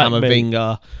left back, mate.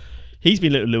 Camavinga. He's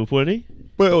been at Liverpool, hasn't he?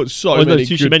 Well, so Oh, no, many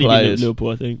Tuchel good been at players. Liverpool,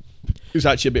 I think. It's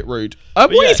actually a bit rude.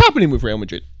 What is happening with Real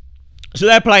Madrid? So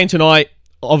they're playing tonight.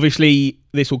 Obviously,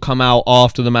 this will come out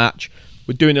after the match.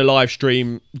 We're doing a live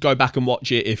stream. Go back and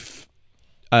watch it if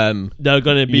there are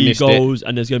going to be goals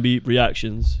and there's going to be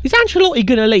reactions. Is Ancelotti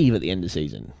going to leave at the end of the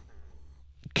season?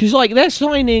 Because like they're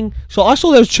signing. So I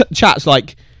saw those chats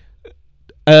like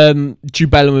Jude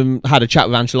Bellingham had a chat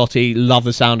with Ancelotti. Love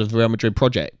the sound of the Real Madrid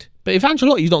project. But if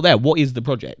Ancelotti's not there, what is the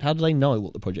project? How do they know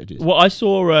what the project is? Well, I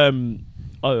saw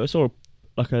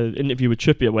like an interview with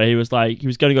Trippier where he was like he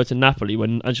was going to go to Napoli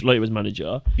when Ancelotti was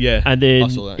manager. Yeah, and then I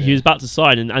saw that, he was about to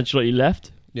sign and Ancelotti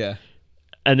left. Yeah,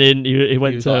 and then he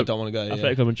went was to like, I don't want to go.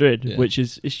 Atletico Madrid, Yeah. which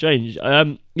is strange.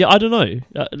 Yeah, I don't know.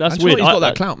 That's Ancelotti's weird. got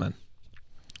that clout, man.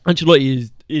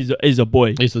 Ancelotti is a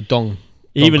boy. He's the Don.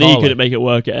 Even Carlo. he couldn't make it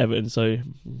work at Everton. So,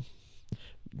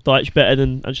 Deitch better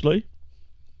than Ancelotti.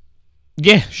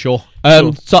 Yeah, sure.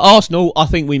 Sure. So Arsenal, I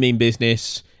think we mean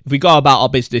business. If we go about our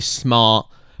business smart,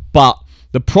 but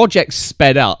the project's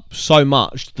sped up so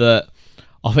much that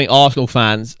I think Arsenal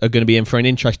fans are going to be in for an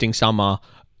interesting summer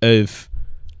of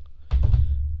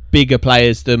bigger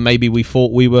players than maybe we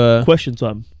thought we were. Question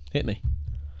time. Hit me.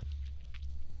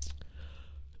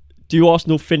 Do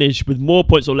Arsenal finish with more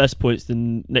points or less points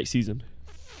than next season?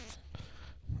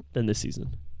 Than this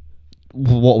season?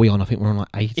 What are we on? I think we're on like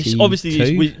 80. It's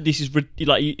obviously this is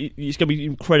like it's going to be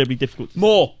incredibly difficult.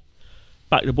 More.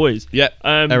 Back the boys. Yeah.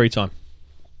 Every time.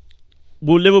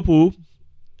 Will Liverpool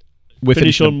We're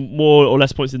finish finishing on more or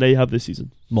less points than they have this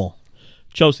season? more.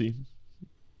 Chelsea,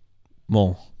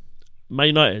 More. Man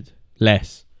United,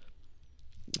 Less.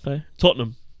 okay.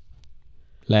 Tottenham.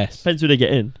 Less. Depends who they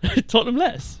get in. Tottenham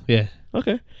less. Yeah.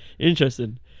 Okay,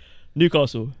 interesting.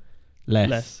 Newcastle Less.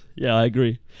 less. Yeah, I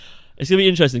agree. It's gonna be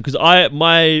interesting because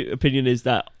my opinion is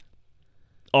that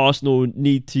Arsenal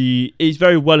need to. It's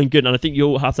very well and good, and I think you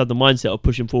all have to have the mindset of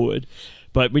pushing forward.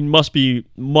 But we must be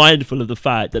mindful of the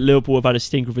fact that Liverpool have had a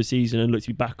stinker of a season and look to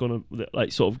be back on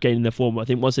like sort of gaining their form. I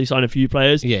think once they sign a few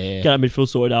players, get that midfield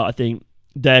sorted out, I think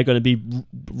they're going to be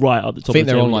right at the top. I think of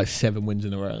the they're on table. like 7 wins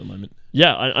in a row at the moment.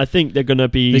 Yeah, I think they're going to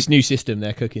be This new system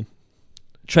they're cooking.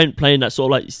 Trent playing that sort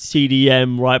of like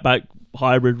CDM right back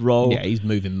hybrid role. Yeah, he's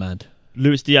moving mad.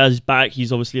 Luis Diaz is back.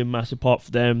 He's obviously a massive part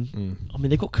for them. I mean,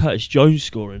 they've got Curtis Jones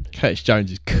scoring. Curtis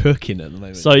Jones is cooking at the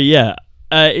moment. So yeah,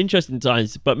 interesting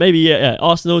times. But maybe yeah,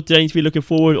 Arsenal, do they need to be looking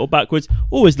forward or backwards?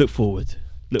 Always look forward.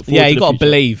 Look forward. Yeah, to you the got to future.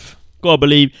 believe. Got to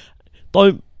believe.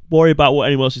 Don't worry about what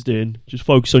anyone else is doing. Just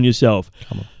focus on yourself.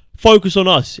 Come on. Focus on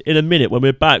us in a minute when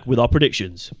we're back with our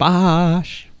predictions.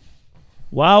 Bash.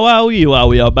 Wow, we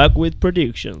are back with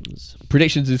predictions.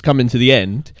 Predictions is coming to the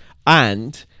end.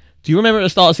 And do you remember at the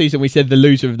start of the season we said the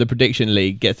loser of the prediction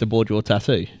league gets the BoreDraw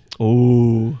tattoo?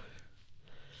 Oh,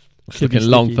 It's looking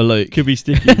long for Luke. Could be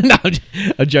sticky. No,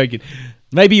 I'm joking.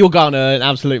 Maybe you're going to an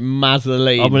absolute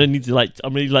mazzoline. I'm gonna need 2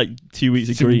 weeks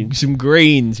of green. Some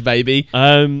greens, baby.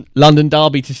 London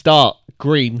Derby to start.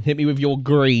 Green. Hit me with your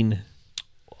green.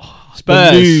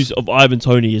 Spurs. The news of Ivan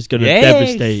Toney is going to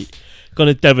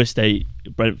devastate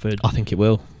Brentford. I think it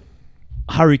will.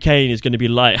 Harry Kane is going to be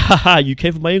like, haha, you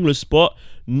came from my English spot,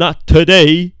 not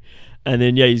today. And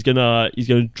then yeah, he's gonna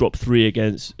drop 3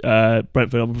 against Brentford. I'm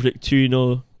gonna predict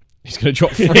 2-0. He's going to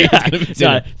drop 3.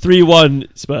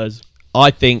 3-1 Spurs.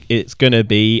 I think it's going to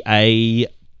be a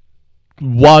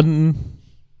 1-2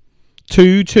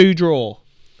 draw.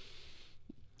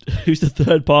 Who's the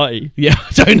third party? Yeah, I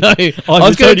don't know. I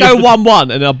was going to go 1-1 and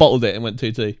then I bottled it and went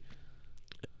 2-2.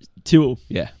 2-2.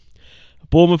 Yeah.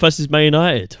 Bournemouth versus Man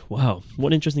United. Wow, what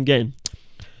an interesting game.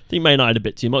 I think Man United a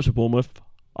bit too much for Bournemouth.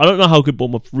 I don't know how good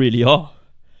Bournemouth really are.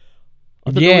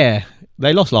 Yeah,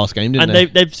 they lost last game, didn't they?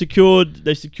 And they've secured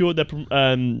their status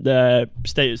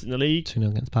in the league. 2-0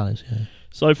 against Palace, yeah.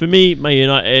 So for me, Man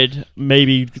United,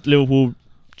 maybe Liverpool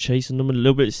chasing them a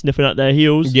little bit, sniffing at their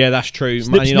heels. Yeah, that's true.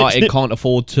 Snip, Man United snip. can't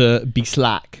afford to be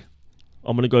slack.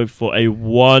 I'm going to go for a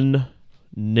 1-0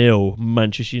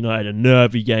 Manchester United. A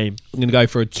nervy game. I'm going to go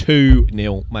for a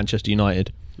 2-0 Manchester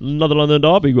United. Another London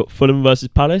derby. We've got Fulham versus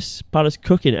Palace. Palace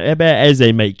cooking it.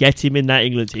 Eze, mate. Get him in that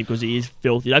England team because he is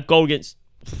filthy. That goal against...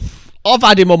 I've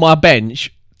had him on my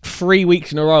bench 3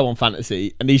 weeks in a row on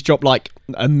fantasy, and he's dropped like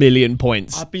 1 million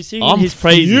points. I've been seeing his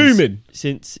praises fuming.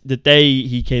 Since the day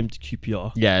he came to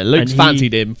QPR. Yeah, Luke's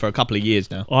fancied him for a couple of years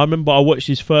now. I remember I watched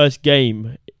his first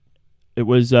game. It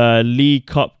was a League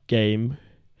Cup game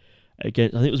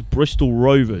against, I think it was Bristol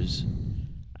Rovers,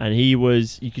 and you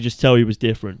could just tell he was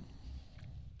different.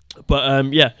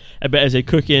 But yeah, I bet as a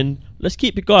cooking. Let's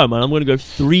keep it going, man. I'm going to go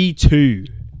 3-2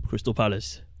 Crystal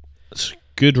Palace. It's a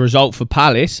good result for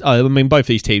Palace. I mean, both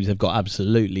these teams have got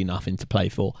absolutely nothing to play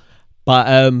for. But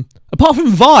apart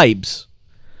from vibes.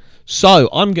 So,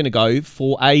 I'm going to go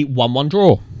for a 1-1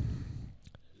 draw.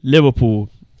 Liverpool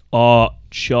are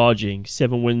charging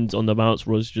 7 wins on the bounce,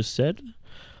 Roz just said.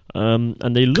 And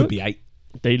they look... Could be 8.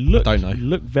 They look... I don't know.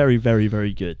 Look very, very,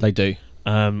 very good. They do.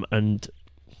 And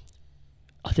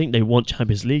I think they want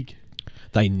Champions League.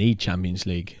 They need Champions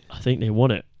League. I think they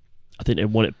want it. I think they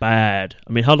want it bad.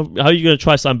 I mean, how are you going to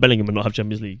try sign Bellingham and not have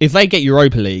Champions League? If they get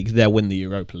Europa League, they'll win the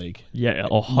Europa League. Yeah,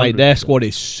 mate, their squad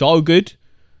is so good,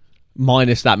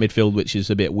 minus that midfield, which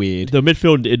is a bit weird. The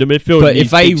midfield. But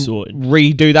if they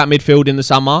redo that midfield in the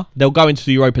summer, they'll go into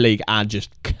the Europa League and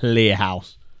just clear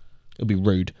house. It'll be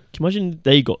rude. Can you imagine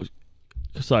they got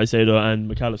Caicedo and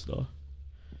McAllister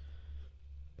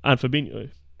and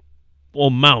Fabinho or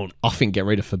Mount? I think get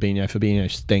rid of Fabinho. Fabinho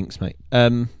stinks, mate.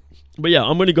 But yeah,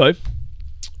 I'm going to go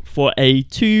for a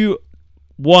 2-1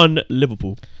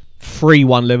 Liverpool.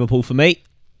 3-1 Liverpool for me.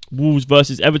 Wolves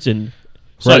versus Everton.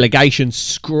 So relegation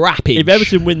scrappage. If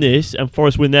Everton win this and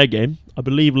Forest win their game, I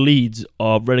believe Leeds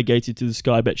are relegated to the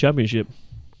Sky Bet Championship.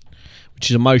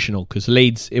 Which is emotional because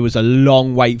Leeds, it was a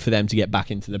long wait for them to get back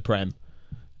into the Prem.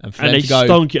 And they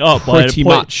stunk it up pretty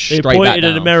much they straight back appointed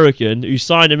down. An American who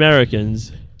signed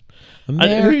Americans.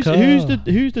 America. And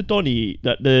who's the Donny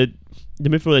that the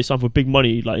midfielder they signed for big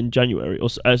money like in January or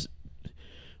was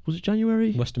it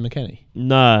January? Weston McKennie.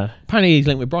 Nah. Apparently he's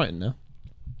linked with Brighton now.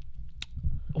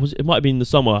 It might have been in the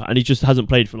summer and he just hasn't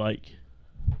played for like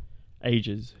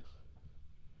ages.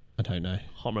 I don't know.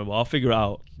 Can't remember. I'll figure it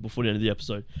out before the end of the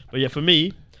episode. But yeah, for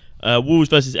me, Wolves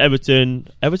versus Everton.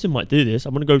 Everton might do this.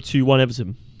 I'm going to go 2-1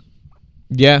 Everton.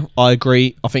 Yeah, I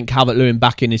agree. I think Calvert-Lewin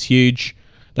back in is huge.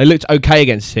 They looked okay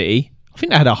against City. I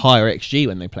think they had a higher XG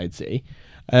when they played City.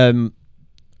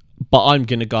 But I'm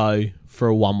going to go for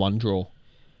a 1-1 draw.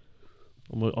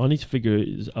 I need to figure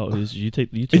it out. Is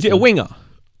it a winger?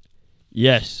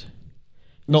 Yes.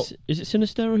 Not. Is it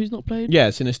Sinistero who's not played? Yeah,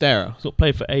 Sinistero. He's not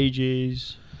played for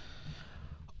ages.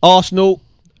 Arsenal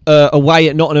away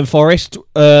at Nottingham Forest.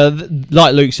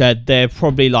 Like Luke said, they're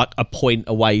probably like a point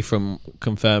away from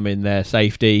confirming their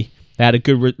safety. They had a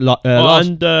good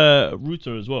and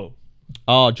Ruta as well.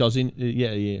 Jorginho,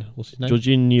 yeah. What's his name?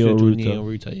 Jorginho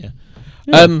Ruta, yeah.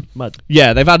 Mad.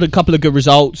 Yeah, they've had a couple of good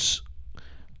results.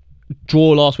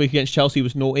 Draw last week against Chelsea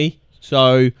was naughty.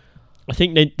 So I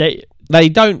think they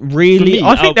don't really. Me,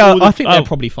 I think they're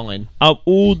probably fine. Out of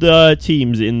all the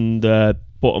teams in the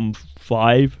bottom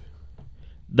 5,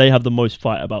 they have the most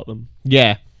fight about them.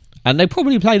 Yeah, and they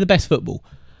probably play the best football.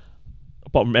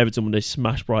 Apart from Everton when they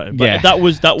smashed Brighton. But yeah, that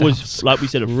was like we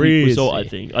said, a freak result, I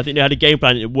think. I think they had a game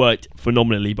plan and it worked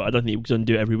phenomenally, but I don't think we're going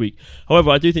to do it every week. However,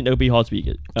 I do think they'll be hard to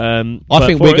beat. I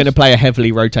think we're going to play a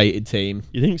heavily rotated team.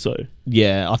 You think so?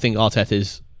 Yeah, I think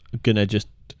Arteta's going to just...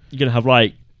 You're going to have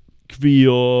like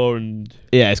Kvior and...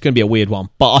 Yeah, it's going to be a weird one.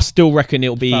 But I still reckon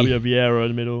it'll be... Fabio Vieira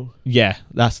in the middle. Yeah,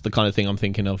 that's the kind of thing I'm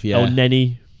thinking of, yeah. Oh,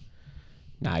 Nenny.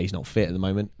 Nah, he's not fit at the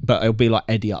moment. But it'll be like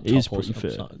Eddie up top. He's pretty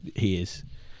fit. He is.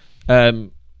 I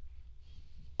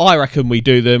reckon we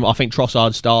do them. I think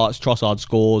Trossard starts. Trossard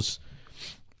scores.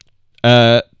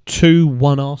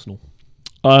 2-1 Arsenal.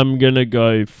 I'm going to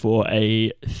go for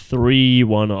a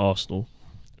 3-1 Arsenal.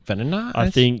 Very nice. I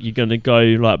think you're going to go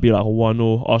be like a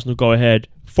 1-0. Arsenal go ahead.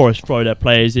 Forest throw their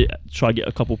players. Try to get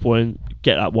a couple points.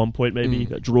 Get that 1 point maybe.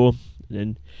 Get a draw. And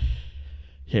then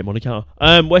hit him on the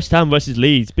counter. West Ham versus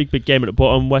Leeds. Big game at the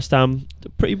bottom. West Ham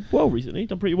done pretty well recently.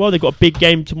 Done pretty well. They've got a big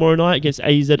game tomorrow night against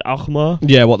AZ Alkmaar.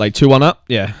 Yeah, what, they 2-1 up?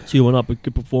 Yeah. 2-1 up. A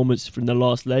good performance from the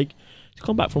last leg. It's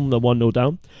come back from the 1-0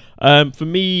 down. For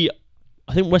me,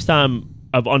 I think West Ham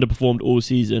have underperformed all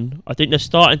season. I think they're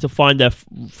starting to find their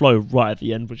flow right at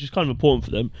the end, which is kind of important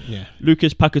for them. Yeah.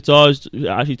 Lucas Paquetá's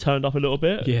actually turned up a little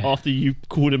bit after you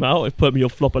called him out. It put me your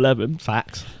flop 11.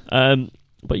 Facts.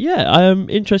 But yeah,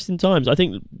 interesting times. I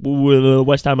think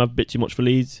West Ham have a bit too much for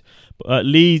Leeds.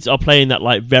 Leeds are playing that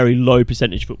like very low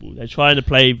percentage football. They're trying to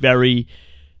play very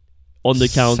on the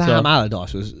counter. Sam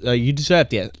Allardyce was. You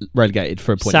deserved to get relegated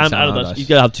for a point. Sam Allardyce. He's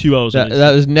gonna have 2 L's.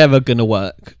 That was never gonna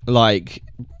work. Like,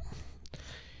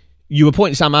 you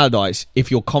appoint Sam Allardyce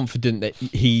if you're confident that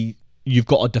you've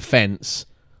got a defence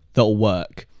that'll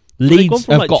work. Leeds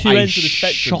have got a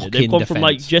shocking They've gone from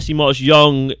like Jesse Marsh,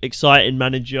 young, exciting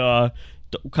manager,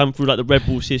 come through like the Red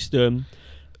Bull system.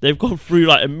 They've gone through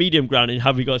like a medium ground in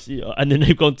Javi Garcia, and then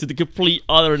they've gone to the complete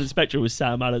other end of the spectrum with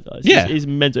Sam Allardyce. Yeah, it's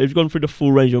mental. They've gone through the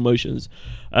full range of emotions.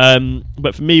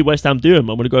 But for me, West Ham do them.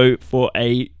 I'm going to go for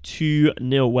a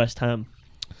 2-0 West Ham.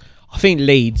 I think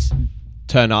Leeds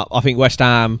turn up. I think West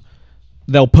Ham,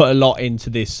 they'll put a lot into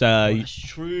this That's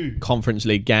true. Conference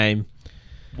League game.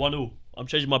 1-0. I'm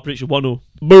changing my prediction 1-0.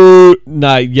 Boo!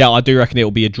 No, yeah, I do reckon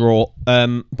it'll be a draw. But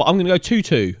I'm going to go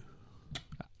 2-2.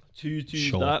 2-2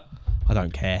 Sure. that. I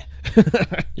don't care.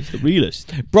 It's the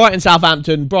realist. Brighton,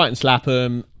 Southampton. Brighton, slap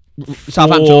 'em.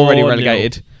 Southampton already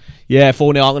relegated. Yeah, 4-0.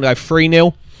 I'm going to go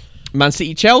 3-0. Man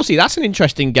City, Chelsea. That's an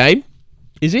interesting game.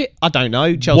 Is it? I don't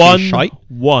know. Chelsea shite.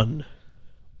 1-1.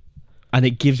 And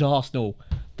it gives Arsenal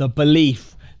the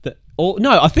belief that...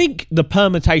 I think the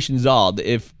permutations are that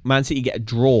if Man City get a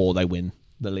draw, they win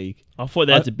the league. I thought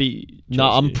they had to beat Chelsea. No,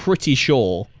 I'm pretty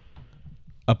sure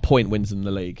a point wins them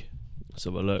the league. Let's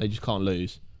have a look. They just can't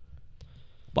lose.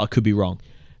 But I could be wrong.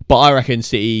 But I reckon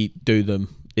City do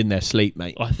them in their sleep,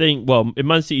 mate. I think, if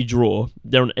Man City draw,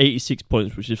 they're on 86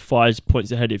 points, which is 5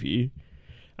 points ahead of you.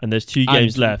 And there's 2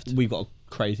 games left. We've got a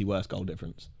crazy worse goal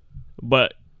difference.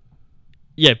 But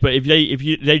if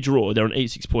they draw, they're on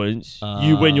 86 points.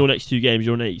 You win your next 2 games,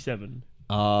 you're on 87.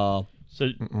 So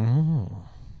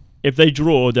if they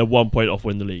draw, they're 1 point off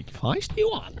win the league. Feisty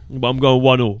one. But I'm going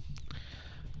 1-0.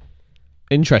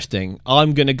 Interesting.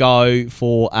 I'm going to go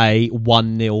for a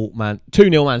 2-0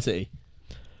 Man City.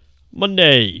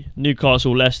 Monday,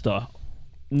 Newcastle, Leicester.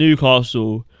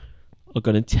 Newcastle are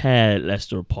going to tear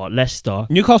Leicester apart.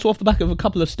 Newcastle off the back of a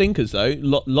couple of stinkers, though.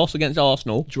 Loss against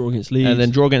Arsenal. Draw against Leeds. And then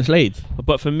draw against Leeds.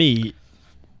 But for me,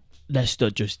 Leicester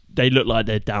they look like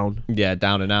they're down. Yeah,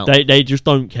 down and out. They just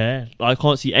don't care. I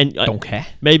can't see any. Don't care.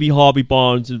 Maybe Harvey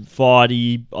Barnes and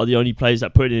Vardy are the only players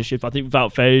that put in a shift. I think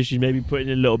without Fez, she's maybe putting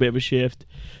in a little bit of a shift.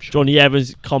 Sure. Johnny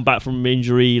Evans come back from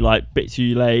injury like a bit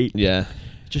too late. Yeah.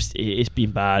 Just it's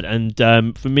been bad. And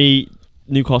for me,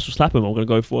 Newcastle slap them. I'm going to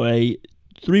go for a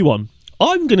 3-1.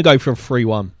 I'm going to go for a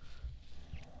 3-1.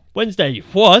 Wednesday.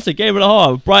 What? That's a game and a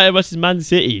half. Brighton versus Man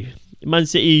City. Man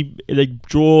City, if they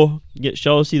draw against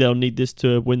Chelsea, they'll need this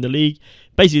to win the league.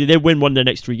 Basically, they win one of their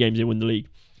next 3 games, they win the league.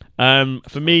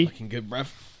 For me, not looking good, bruv.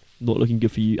 Not looking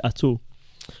good for you at all.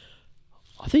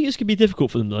 I think it's going to be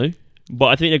difficult for them, though. But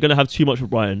I think they're going to have too much for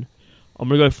Brighton. I'm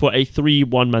going to go for a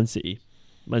 3-1 Man City.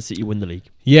 Man City win the league.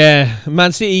 Yeah,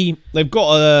 Man City, they've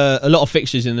got a lot of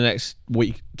fixtures in the next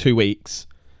 2 weeks.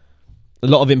 A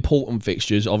lot of important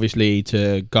fixtures, obviously,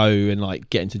 to go and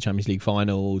get into Champions League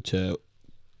final, to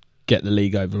get the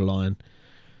league over the line.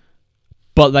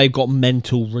 But they've got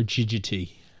mental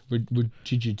rigidity.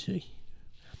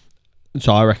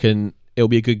 So I reckon it'll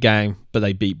be a good game, but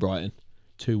they beat Brighton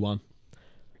 2-1.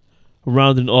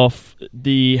 Rounding off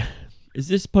is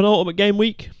this penultimate game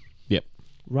week? Yep.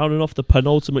 Rounding off the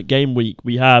penultimate game week,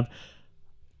 we have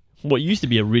what used to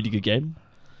be a really good game.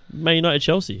 Man United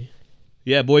Chelsea.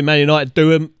 Yeah, boy, Man United do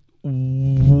them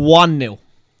 1-0.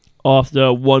 After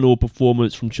a 1-1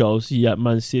 performance from Chelsea at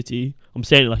Man City. I'm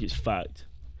saying it like it's fact.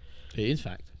 It is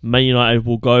fact. Man United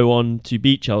will go on to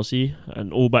beat Chelsea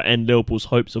and all but end Liverpool's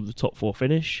hopes of the top 4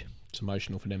 finish. It's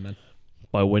emotional for them, man.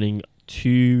 By winning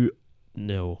 2-0.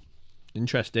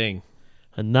 Interesting.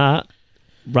 And that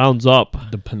rounds up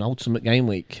the penultimate game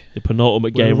week.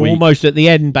 We're almost at the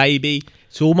end, baby.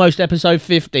 It's almost episode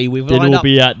 50. We've then lined we'll up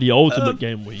be at the ultimate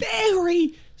game week.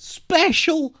 Very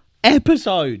special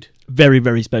episode. Very,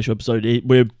 very special episode.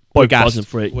 We're both buzzing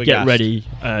for it. We're Get gassed. ready,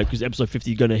 because episode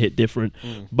 50 is going to hit different.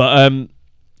 But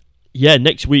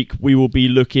next week we will be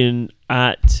looking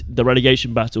at the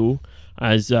relegation battle,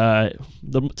 as the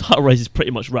title race is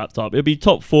pretty much wrapped up. It'll be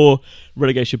top 4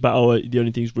 relegation battle. The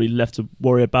only things really left to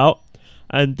worry about.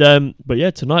 And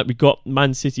tonight we got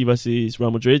Man City versus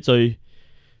Real Madrid. So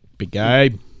big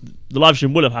game. The live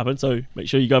stream will have happened. So make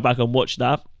sure you go back and watch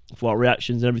that for our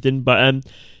reactions and everything. But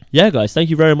guys, thank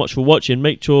you very much for watching.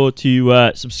 Make sure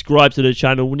to subscribe to the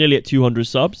channel. We're nearly at 200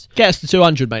 subs. Get us to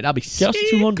 200, mate. That'd be sick. Get us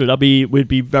to 200. We'd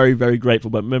be very, very grateful.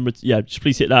 But remember, just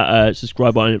please hit that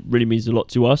subscribe button. It really means a lot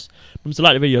to us. Remember to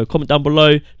like the video, comment down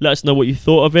below. Let us know what you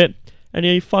thought of it.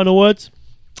 Any final words?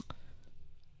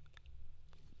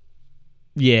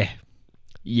 Yeah.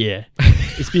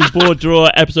 It's been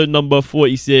BoreDraw, episode number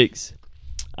 46,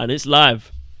 and it's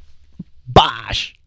live. Bash.